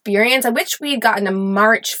experience. I wish we'd gotten to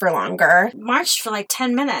march for longer. Marched for like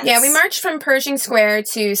 10 minutes. Yeah, we marched from Pershing Square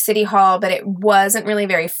to City Hall, but it wasn't really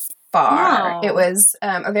very far. No. It was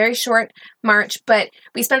a very short march, but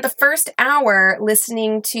we spent the first hour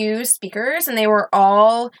listening to speakers, and they were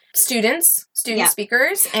all student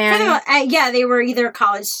speakers. And they were either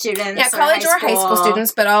college students. Yeah, college or high school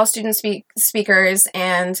students, but all student speakers,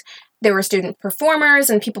 and there were student performers,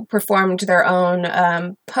 and people performed their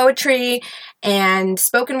own poetry and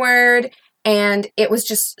spoken word, and it was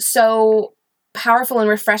just so powerful and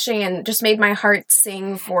refreshing and just made my heart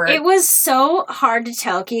sing for it. It was so hard to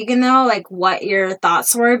tell, Keegan, though, like what your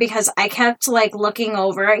thoughts were, because I kept like looking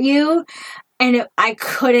over at you and I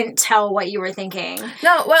couldn't tell what you were thinking.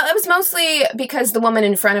 No, well, it was mostly because the woman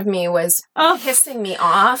in front of me was pissing me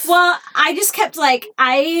off. Well, I just kept like,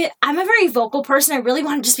 I'm a very vocal person. I really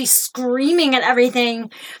want to just be screaming at everything.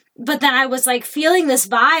 But then I was like feeling this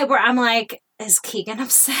vibe where I'm like, is Keegan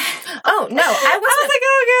upset? Oh, no. I was like,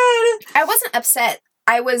 oh, God. I wasn't upset.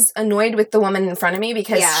 I was annoyed with the woman in front of me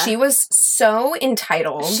because she was so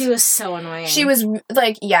entitled. She was so annoying. She was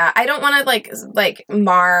like, I don't want to like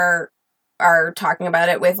mar our talking about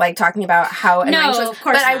it with like talking about how annoying she was. Of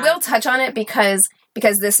course but not. I will touch on it because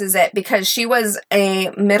this is it. Because she was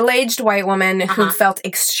a middle-aged white woman who felt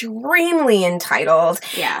extremely entitled.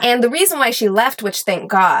 Yeah. And the reason why she left, which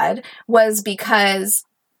thank God, was because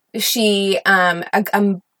she, a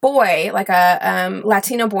boy, like a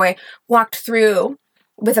Latino boy, walked through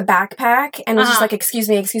with a backpack and was just like, excuse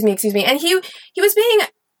me. And he was being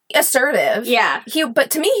assertive. Yeah.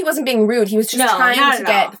 But to me, he wasn't being rude. He was just trying to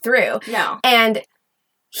get through. No. And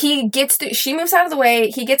he gets through, she moves out of the way,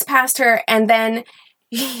 he gets past her, and then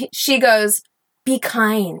she goes, be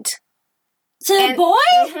kind. To the boy?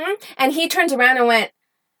 And he turns around and went,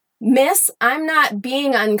 Miss, I'm not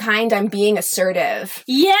being unkind, I'm being assertive.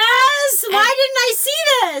 Yes! Why didn't I see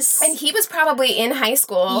this? And he was probably in high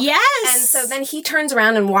school. Yes! And so then he turns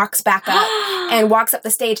around and walks back up and walks up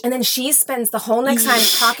the stage. And then she spends the whole next time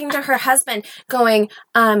talking to her husband going,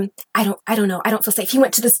 I don't know, I don't feel safe. He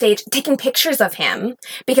went to the stage taking pictures of him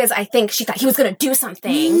because I think she thought he was going to do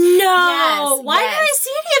something. No! Why didn't I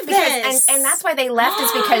see any of this? And that's why they left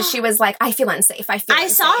is because she was like, I feel unsafe. I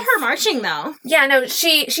saw her marching though. Yeah, no,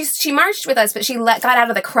 she marched with us, but she got out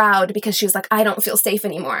of the crowd because she was like, I don't feel safe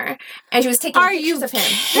anymore. And she was taking pictures of him. Are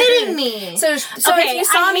you kidding me? So okay, if you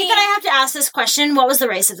saw me... that I have to ask this question. What was the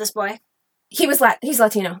race of this boy? He's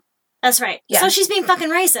Latino. That's right. Yeah. So she's being fucking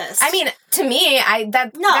racist. I mean, to me,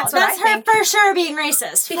 that's what I think. Her for sure being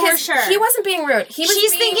racist. Because for sure. He wasn't being rude.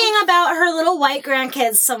 She's thinking about her little white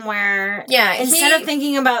grandkids somewhere. Yeah. Instead of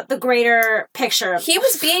thinking about the greater picture. He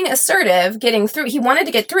was being assertive, getting through. He wanted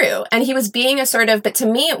to get through, and he was being assertive, but to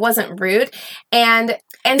me, it wasn't rude. And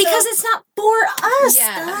because it's not for us,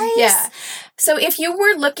 guys. Yeah. So if you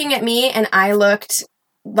were looking at me and I looked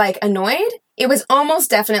like annoyed, it was almost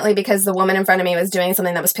definitely because the woman in front of me was doing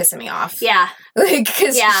something that was pissing me off. Yeah. Like,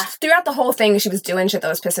 because throughout the whole thing, she was doing shit that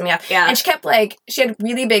was pissing me off. Yeah. And she kept, like, she had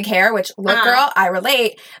really big hair, which, look, girl, I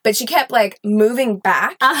relate. But she kept, like, moving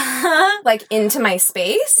back, like, into my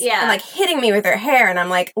space. Yeah. And, like, hitting me with her hair. And I'm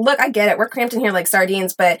like, look, I get it. We're cramped in here like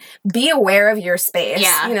sardines, but be aware of your space.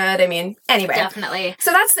 Yeah. You know what I mean? Anyway. Definitely.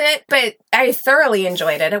 So that's it. But I thoroughly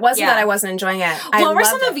enjoyed it. It wasn't that I wasn't enjoying it. What were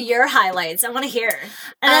some of your highlights? I want to hear.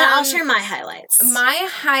 And then I'll share my highlights. My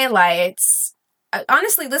highlights...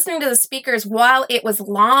 honestly, listening to the speakers while it was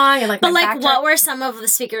long and like, but like, what were some of the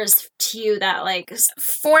speakers to you that like?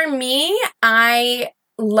 For me, I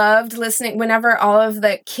loved listening whenever all of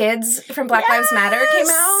the kids from Black Lives Matter came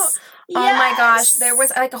out. Oh my gosh, there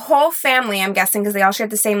was like a whole family, I'm guessing, because they all shared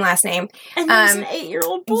the same last name. And there's an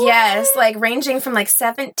 8-year-old boy. Yes, like ranging from like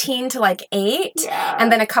 17 to like 8. Yeah.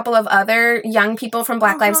 And then a couple of other young people from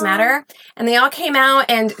Black Lives Matter. And they all came out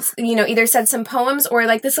and, you know, either said some poems or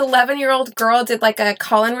like this 11-year-old girl did like a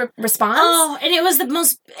call-in response. Oh, and it was the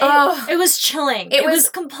most, it was chilling. It was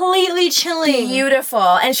completely chilling. Beautiful.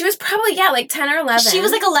 And she was probably, like 10 or 11. She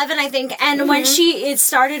was like 11, I think. And when it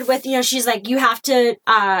started with, you know, she's like, you have to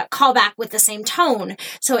call back with the same tone.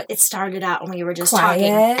 So it started out when we were just quiet,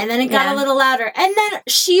 talking. And then it got a little louder. And then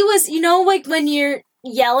she was, you know, like when you're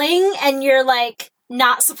yelling and you're like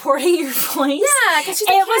not supporting your voice. Yeah, because she's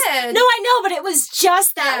a kid. No, I know, but it was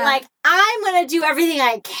just that like, I'm going to do everything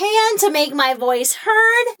I can to make my voice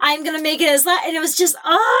heard. I'm going to make it as loud. And it was just,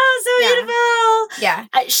 so beautiful. Yeah.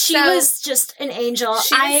 She was just an angel.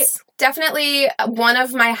 Definitely one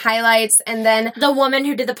of my highlights. And then the woman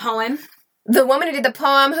who did the poem. The woman who did the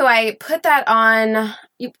poem, who I put that on...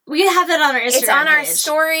 We have that on our Instagram It's on our page.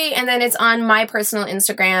 story, and then it's on my personal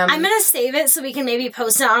Instagram. I'm going to save it so we can maybe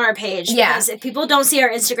post it on our page. Because if people don't see our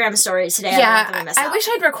Instagram story today, I wish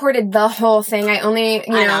I'd recorded the whole thing. I only,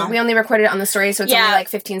 we only recorded it on the story, so it's only like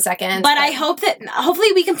 15 seconds. But I hope that,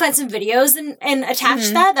 hopefully we can find some videos and attach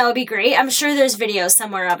that. That would be great. I'm sure there's videos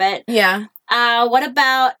somewhere of it. Yeah. What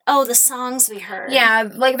about, the songs we heard? Yeah,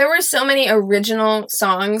 like there were so many original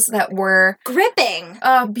songs that were... gripping.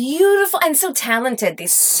 Beautiful and so talented.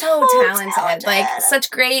 These so talented. Like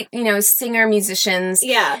such great, singer, musicians.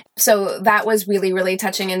 Yeah. So that was really, really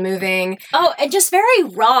touching and moving. Oh, and just very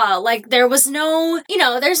raw. Like there was no,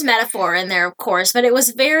 there's metaphor in there, of course, but it was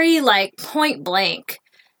very like point blank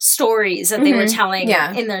stories that they were telling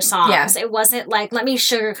in their songs. Yeah. It wasn't like, let me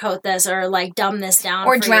sugarcoat this or like dumb this down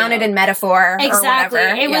or drown it in metaphor. Exactly. Or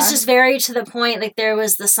whatever. It was just very to the point. Like there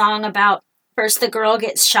was the song about first the girl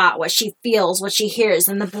gets shot, what she feels, what she hears,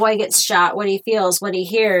 and the boy gets shot, what he feels, what he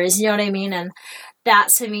hears. You know what I mean? And that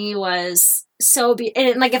to me was so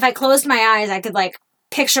and like if I closed my eyes, I could like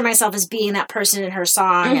picture myself as being that person in her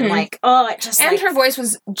song and like, it just and like, her voice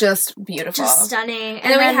was just beautiful. Just stunning.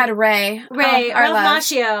 And then we had Ray, our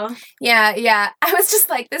Macchio. Yeah. I was just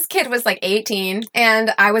like, this kid was like 18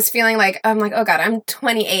 and I was feeling like, I'm like, oh God, I'm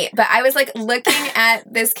 28. But I was like looking at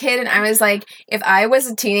this kid and I was like, if I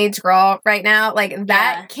was a teenage girl right now, like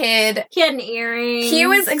that kid. He had an earring. He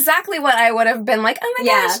was exactly what I would have been like, oh my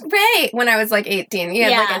gosh, Ray, when I was like 18. He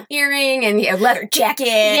had like an earring and he had a leather jacket.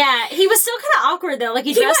 Yeah, he was still kind of awkward though. Like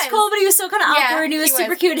he dressed cool, but he was still kind of awkward and he was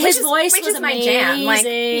super cute. His voice was amazing. My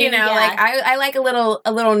jam. Like, like I like a little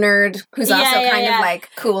nerd who's also kind of like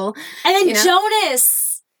cool. And then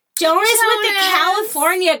Jonas with the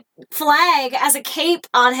California flag as a cape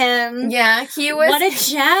on him. Yeah, he was. What a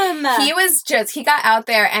gem. He got out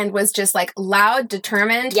there and was just like loud,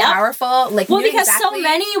 determined, powerful. Like, because so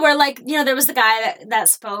many were like, there was the guy that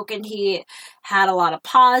spoke and he had a lot of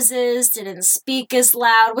pauses, didn't speak as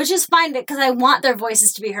loud, which is fine because I want their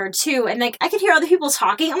voices to be heard too. And like, I could hear other people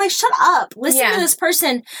talking. I'm like, shut up. Listen to this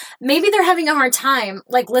person. Maybe they're having a hard time.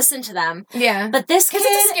 Like, listen to them. Yeah. But this kid...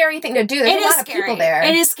 It's a scary thing to do. There's a lot of people there.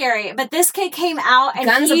 It is scary. But this kid came out and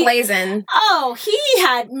guns a-blazing. Oh, he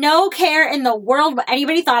had no care in the world what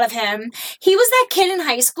anybody thought of him. He was that kid in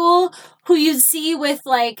high school who you'd see with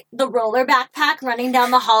like the roller backpack running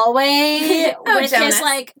down the hallway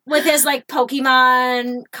with his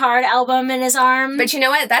Pokemon card album in his arm. But you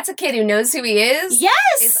know what? That's a kid who knows who he is.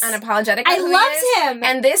 Yes, is unapologetic. I loved him.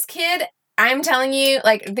 And this kid, I'm telling you,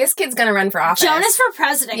 like, this kid's gonna run for office. Jonas for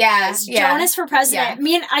president. Yeah. Jonas for president.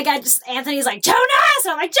 Me and I got just Anthony's like, Jonas!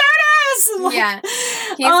 And I'm like, Jonas! Like, yeah.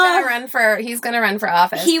 He's gonna run for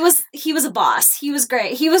office. He was a boss. He was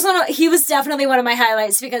great. He was definitely one of my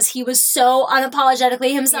highlights because he was so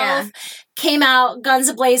unapologetically himself. Yeah. Came out, guns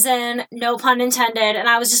a-blazing, no pun intended, and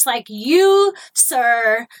I was just like, you,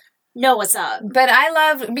 sir, know what's up. But I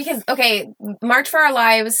love, because, March for Our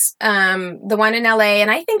Lives, the one in LA, and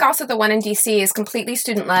I think also the one in DC is completely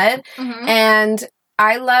student-led, and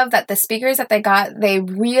I love that the speakers that they got, they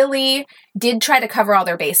really did try to cover all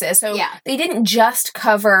their bases. So they didn't just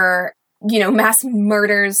cover, mass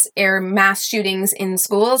murders or mass shootings in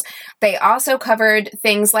schools. They also covered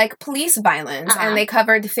things like police violence, and they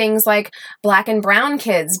covered things like Black and brown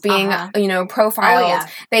kids being, profiled. Oh, yeah.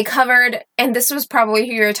 They covered, and this was probably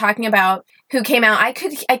who you were talking about, who came out. I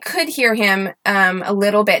could hear him a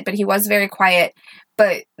little bit, but he was very quiet.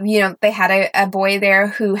 But, they had a boy there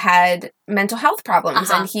who had mental health problems,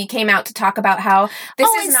 and he came out to talk about how this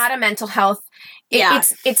is not a mental health.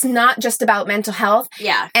 It's not just about mental health.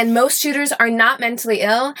 Yeah. And most shooters are not mentally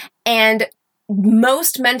ill, and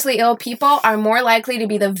most mentally ill people are more likely to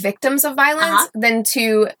be the victims of violence than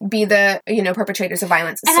to be the, perpetrators of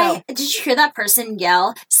violence. And did you hear that person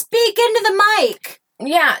yell, "Speak into the mic"?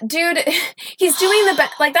 Yeah, dude, he's doing the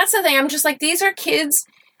best. Like, that's the thing. I'm just like, these are kids.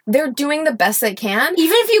 They're doing the best they can.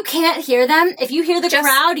 Even if you can't hear them, if you hear the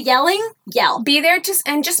crowd yelling, yell. Be there just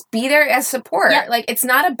be there as support. Yep. Like, it's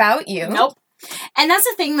not about you. Nope. And that's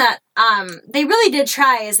the thing that they really did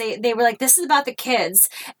try, is they were like, this is about the kids.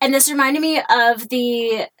 And this reminded me of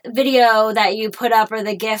the video that you put up, or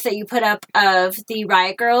the GIF that you put up of the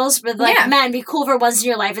Riot Girls, with like, man, be cool for once in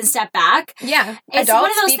your life and step back. Yeah. It's adults,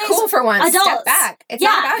 one of those be things, cool for once, step back. It's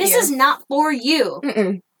not about this you. Is not for you.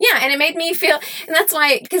 Mm-mm. Yeah, and it made me feel, and that's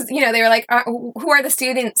why, because, they were like, who are the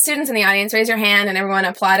students in the audience? Raise your hand, and everyone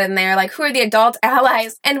applauded, and they're like, who are the adult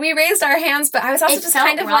allies? And we raised our hands, but I was also just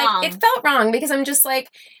kind of wrong. Like, it felt wrong, because I'm just like,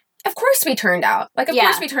 of course we turned out. Like, of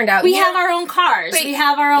course we turned out. We have our own cars. We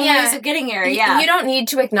have our own ways of getting here, You don't need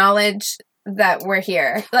to acknowledge that we're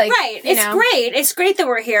here. Like, right. It's great. It's great that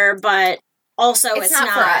we're here, but also it's not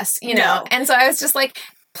for us, know? And so I was just like,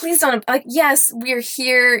 please don't, like, yes, we're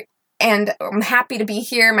here, and I'm happy to be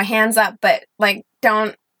here, my hands up, but, like,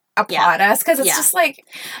 don't applaud us, because it's just like...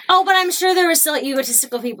 Oh, but I'm sure there were still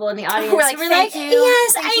egotistical people in the audience who were like,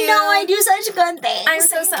 yes, I know, I do such good things. I'm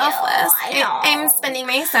so selfless. I'm spending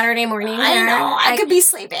my Saturday morning here. I know. I could be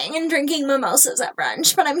sleeping and drinking mimosas at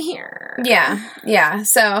brunch, but I'm here. Yeah.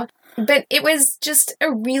 So, but it was just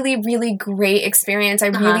a really, really great experience. I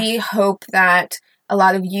really hope that a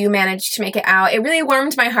lot of you managed to make it out. It really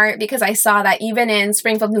warmed my heart, because I saw that even in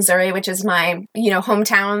Springfield, Missouri, which is my,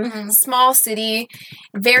 hometown, small city,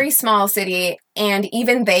 very small city, and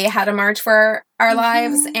even they had a march for our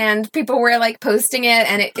lives, and people were, like, posting it,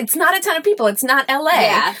 and it's not a ton of people. It's not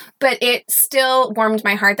LA, but it still warmed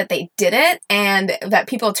my heart that they did it, and that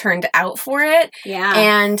people turned out for it. Yeah.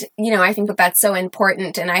 And, I think that that's so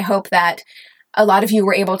important, and I hope that a lot of you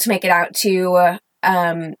were able to make it out to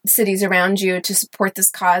cities around you to support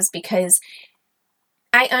this cause, because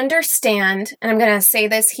I understand, and I'm going to say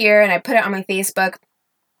this here, and I put it on my Facebook,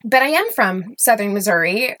 but I am from Southern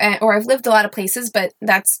Missouri, or I've lived a lot of places, but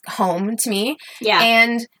that's home to me. Yeah.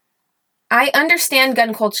 And I understand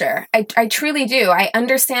gun culture. I truly do. I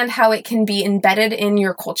understand how it can be embedded in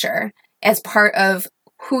your culture as part of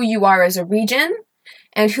who you are as a region,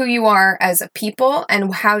 and who you are as a people,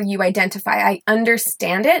 and how you identify. I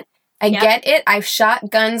understand it. I get it. I've shot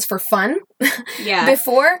guns for fun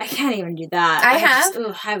before. I can't even do that. I have.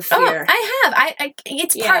 I have fear. I have.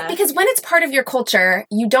 It's part, because when it's part of your culture,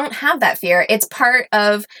 you don't have that fear. It's part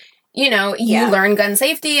of, you learn gun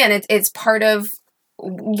safety, and it's part of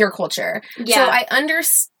your culture. Yeah. So I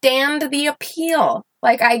understand the appeal.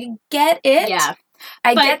 Like, I get it. Yeah.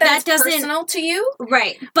 I get that it's personal to you.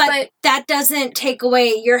 Right. But that doesn't take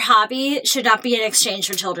away your hobby should not be in exchange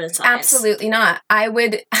for children's lives. Absolutely not. I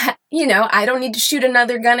would, I don't need to shoot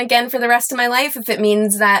another gun again for the rest of my life if it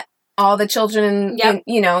means that all the children,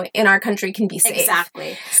 in our country can be safe.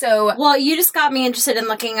 Exactly. So, well, you just got me interested in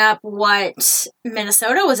looking up what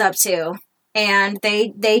Minnesota was up to. And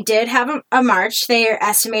they did have a march. They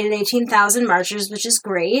estimated 18,000 marchers, which is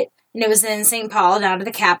great. And it was in St. Paul, down to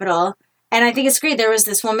the Capitol. And I think it's great. There was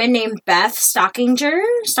this woman named Beth Stockinger,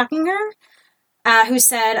 who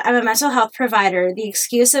said, "I'm a mental health provider. The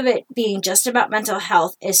excuse of it being just about mental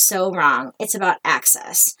health is so wrong. It's about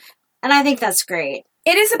access." And I think that's great.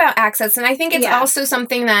 It is about access. And I think it's also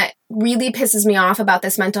something that really pisses me off about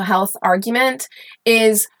this mental health argument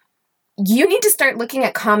is you need to start looking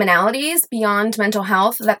at commonalities beyond mental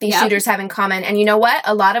health that these shooters have in common. And you know what?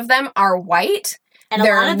 A lot of them are white. And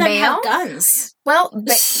they're a lot of them male. have guns. Well,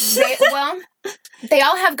 they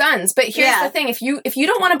all have guns. But here's the thing: if you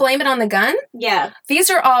don't want to blame it on the gun, these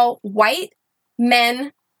are all white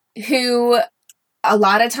men who a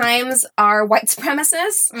lot of times are white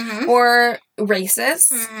supremacists or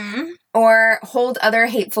racist or hold other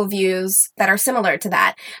hateful views that are similar to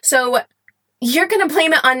that. So you're going to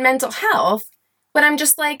blame it on mental health. But I'm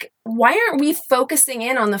just like, why aren't we focusing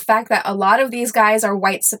in on the fact that a lot of these guys are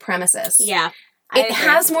white supremacists? Yeah. It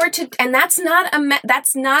has more to, and that's not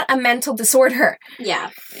a mental disorder. Yeah.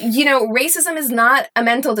 Racism is not a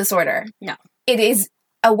mental disorder. No. It is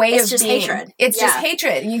a way it's of just being. Hatred. It's just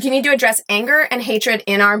hatred. You need to address anger and hatred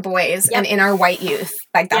in our boys and in our white youth.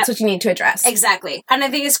 Like, that's what you need to address. Exactly. And I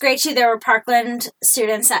think it's great, too, there were Parkland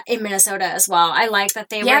students in Minnesota as well. I like that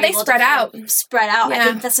they were able spread out. Spread out. Yeah. I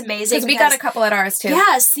think that's amazing. Because we got a couple at ours, too.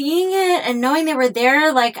 Yeah, seeing it and knowing they were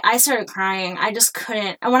there, like, I started crying. I just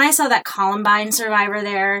couldn't. And when I saw that Columbine survivor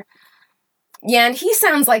there. Yeah, and he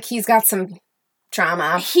sounds like he's got some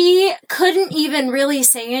trauma. He couldn't even really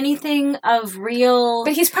say anything of real...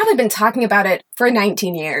 But he's probably been talking about it for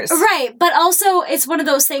 19 years. Right, but also it's one of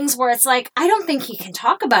those things where it's like, I don't think he can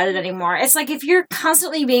talk about it anymore. It's like if you're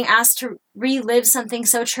constantly being asked to relive something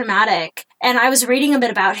so traumatic. And I was reading a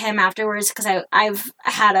bit about him afterwards because I've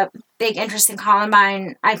had a big interest in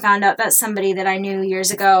Columbine. I found out that somebody that I knew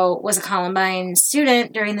years ago was a Columbine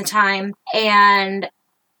student during the time. And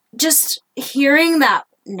just hearing that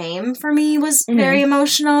name for me was very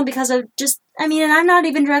emotional because of and I'm not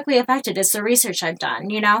even directly affected. It's the research I've done,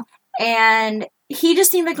 And he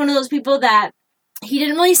just seemed like one of those people that he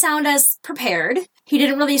didn't really sound as prepared. He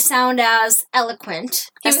didn't really sound as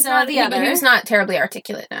eloquent. He was not terribly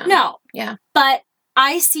articulate now. No. Yeah. But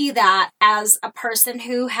I see that as a person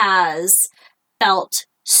who has felt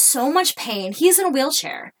so much pain. He's in a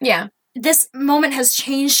wheelchair. Yeah. This moment has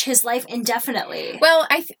changed his life indefinitely. Well,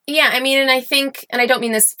 I think, and I don't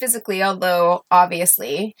mean this physically, although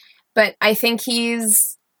obviously, but I think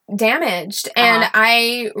he's damaged. And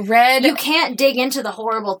I read... You can't dig into the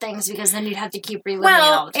horrible things because then you'd have to keep reliving it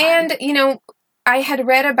all the time. And, I had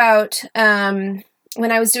read about,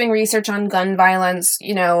 when I was doing research on gun violence,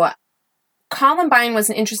 Columbine was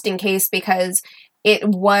an interesting case because it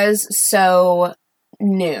was so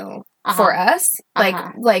new. For us,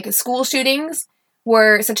 like school shootings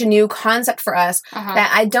were such a new concept for us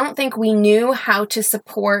that I don't think we knew how to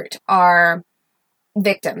support our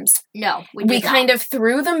victims. No, we kind of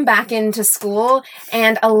threw them back into school,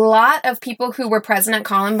 and a lot of people who were present at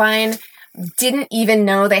Columbine didn't even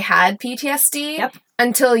know they had PTSD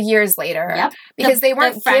until years later. Yep. Because they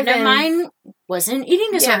weren't given... A friend of mine was in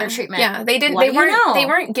eating disorder treatment. Yeah, they didn't. They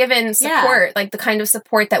weren't given support, like the kind of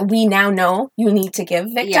support that we now know you need to give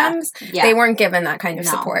victims. Yeah. They weren't given that kind of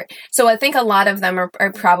support. So I think a lot of them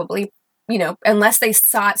are probably, unless they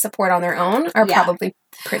sought support on their own, are probably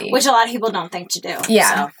pretty... Which a lot of people don't think to do.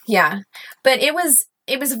 Yeah, yeah. But it was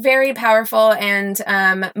very powerful and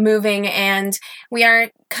moving, and we are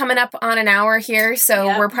coming up on an hour here,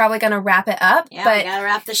 so we're probably going to wrap it up. Yeah, we got to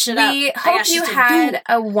wrap this shit up. We hope you had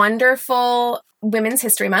a wonderful Women's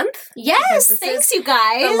History Month. Yes, thanks you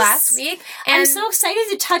guys. The last week. And I'm so excited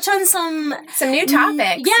to touch on some new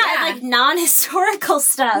topics. Like non-historical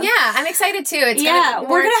stuff. Yeah, I'm excited too. We're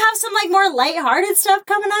going to have some more lighthearted stuff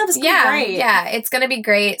coming up. It's going to be great. Yeah, it's going to be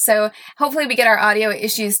great. So hopefully we get our audio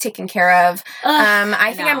issues taken care of.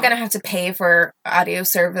 I think I'm going to have to pay for audio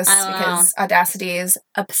service because Audacity is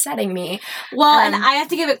upsetting me. Well, and I have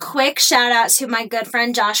to give a quick shout out to my good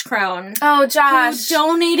friend Josh Crone. Oh, Josh. Who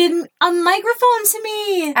donated a microphone to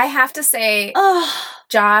me. I have to say,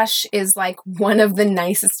 Josh is one of the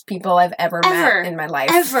nicest people I've ever met in my life.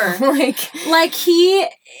 Ever. He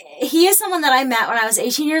is someone that I met when I was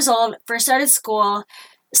 18 years old, first started school,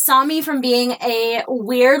 saw me from being a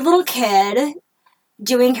weird little kid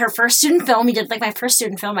doing her first student film. He did my first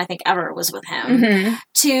student film I think ever was with him,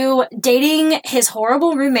 to dating his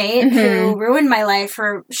horrible roommate who ruined my life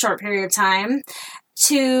for a short period of time,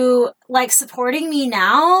 to supporting me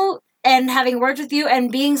now and having worked with you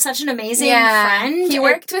and being such an amazing friend. He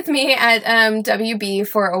worked with me at WB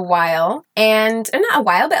for a while, and not a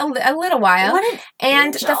while, but a little while. What an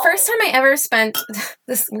angel. The first time I ever spent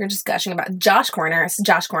this, we're just gushing about Josh Corner. It's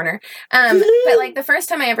Josh Corner. But the first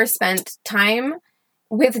time I ever spent time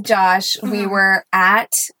with Josh, we were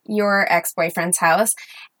at your ex-boyfriend's house,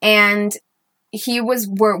 and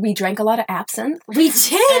we drank a lot of absinthe. We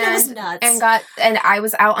did. It was nuts. And I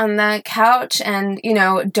was out on the couch and,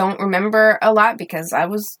 don't remember a lot because I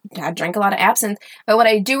drank a lot of absinthe. But what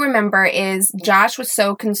I do remember is Josh was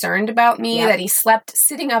so concerned about me that he slept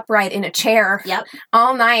sitting upright in a chair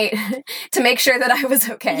all night to make sure that I was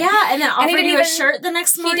okay. Yeah, and then offered you a shirt the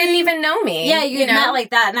next morning. He didn't even know me. Yeah, you met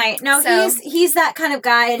that night. No, he's that kind of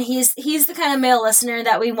guy, and he's the kind of male listener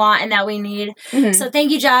that we want and that we need. Mm-hmm. So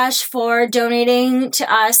thank you, Josh, for donating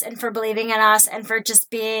to us and for believing in us and for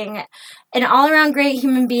just being an all-around great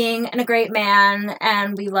human being and a great man,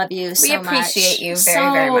 and we love you so much. We appreciate you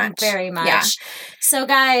very much. Very much. Yeah. So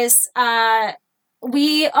guys, one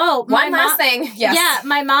last thing. Yes. Yeah,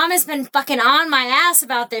 my mom has been fucking on my ass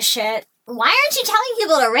about this shit. why aren't you telling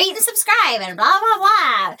people to rate and subscribe and blah, blah,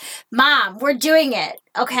 blah? Mom, we're doing it,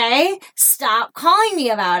 okay? Stop calling me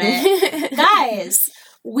about it. Guys,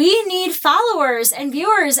 we need followers and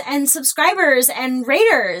viewers and subscribers and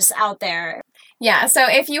raters out there. Yeah, so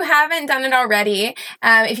if you haven't done it already,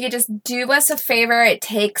 if you just do us a favor, it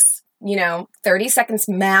takes 30 seconds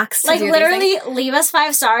max. Like, literally leave us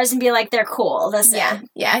 5 stars and be like, they're cool. That's it.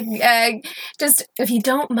 Yeah. Just, if you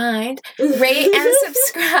don't mind, rate and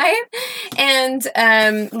subscribe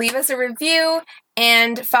and leave us a review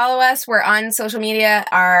and follow us. We're on social media.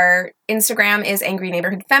 Our Instagram is Angry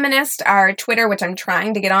Neighborhood Feminist. Our Twitter, which I'm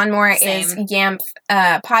trying to get on more, is YANF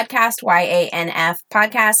Podcast, YANF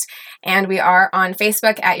Podcast. And we are on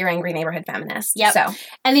Facebook at Your Angry Neighborhood Feminist. Yep.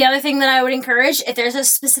 And the other thing that I would encourage, if there's a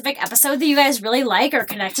specific episode that you guys really like or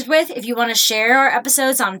connected with, if you want to share our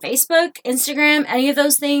episodes on Facebook, Instagram, any of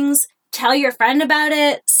those things, tell your friend about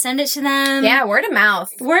it, send it to them. Yeah, word of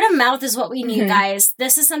mouth. Word of mouth is what we need, guys.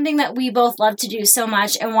 This is something that we both love to do so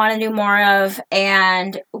much and want to do more of,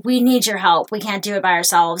 and we need your help. We can't do it by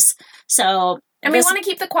ourselves. So... And we want to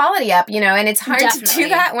keep the quality up, and it's hard to do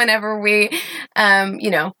that whenever we,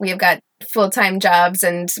 we've got full-time jobs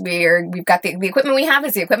and we've got the equipment we have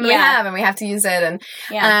is the equipment we have and we have to use it. And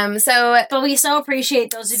but we so appreciate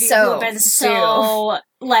those of you who have been so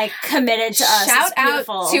committed to us. Shout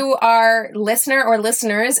out to our listener or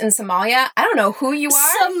listeners in Somalia. I don't know who you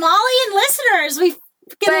are. Somalian listeners, we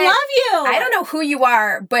love you. I don't know who you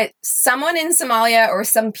are, but someone in Somalia or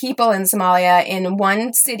some people in Somalia in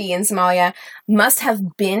one city in Somalia must have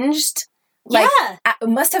binged.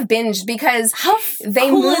 Must have binged because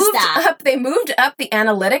they moved up the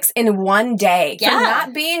analytics in one day from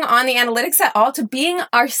not being on the analytics at all to being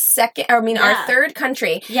our third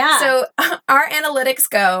country. Yeah. So our analytics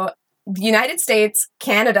go United States,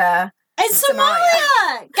 Canada, and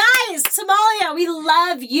Somalia! Guys, Somalia, we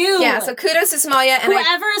love you. Yeah, so kudos to Somalia. And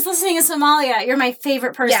whoever is listening in Somalia, you're my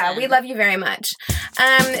favorite person. Yeah, we love you very much.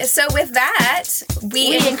 So with that,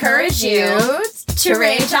 we encourage you to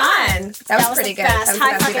rage on. That was pretty good. Best.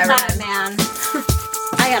 High fucking five, man.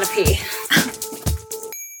 I gotta pee.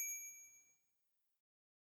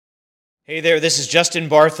 Hey there, this is Justin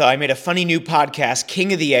Bartha. I made a funny new podcast,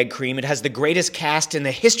 King of the Egg Cream. It has the greatest cast in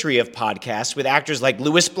the history of podcasts with actors like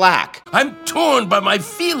Louis Black. I'm torn by my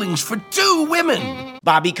feelings for 2 women.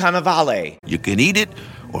 Bobby Cannavale. You can eat it,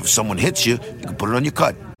 or if someone hits you, you can put it on your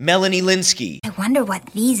cut. Melanie Linsky. I wonder what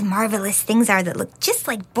these marvelous things are that look just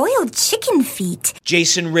like boiled chicken feet.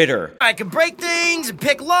 Jason Ritter. I can break things and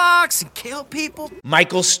pick locks and kill people.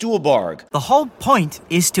 Michael Stuhlbarg. The whole point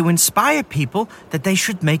is to inspire people that they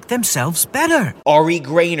should make themselves better. Ari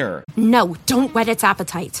Grainer. No, don't whet its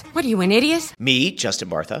appetite. What are you, an idiot? Me, Justin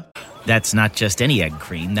Bartha. That's not just any egg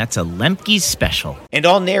cream, that's a Lemke's special. And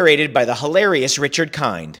all narrated by the hilarious Richard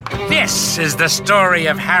Kind. This is the story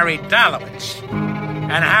of Harry Dalowitz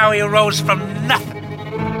and how he rose from nothing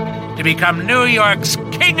to become New York's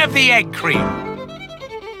King of the Egg Cream.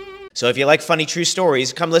 So if you like funny true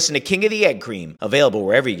stories, come listen to King of the Egg Cream, available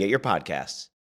wherever you get your podcasts.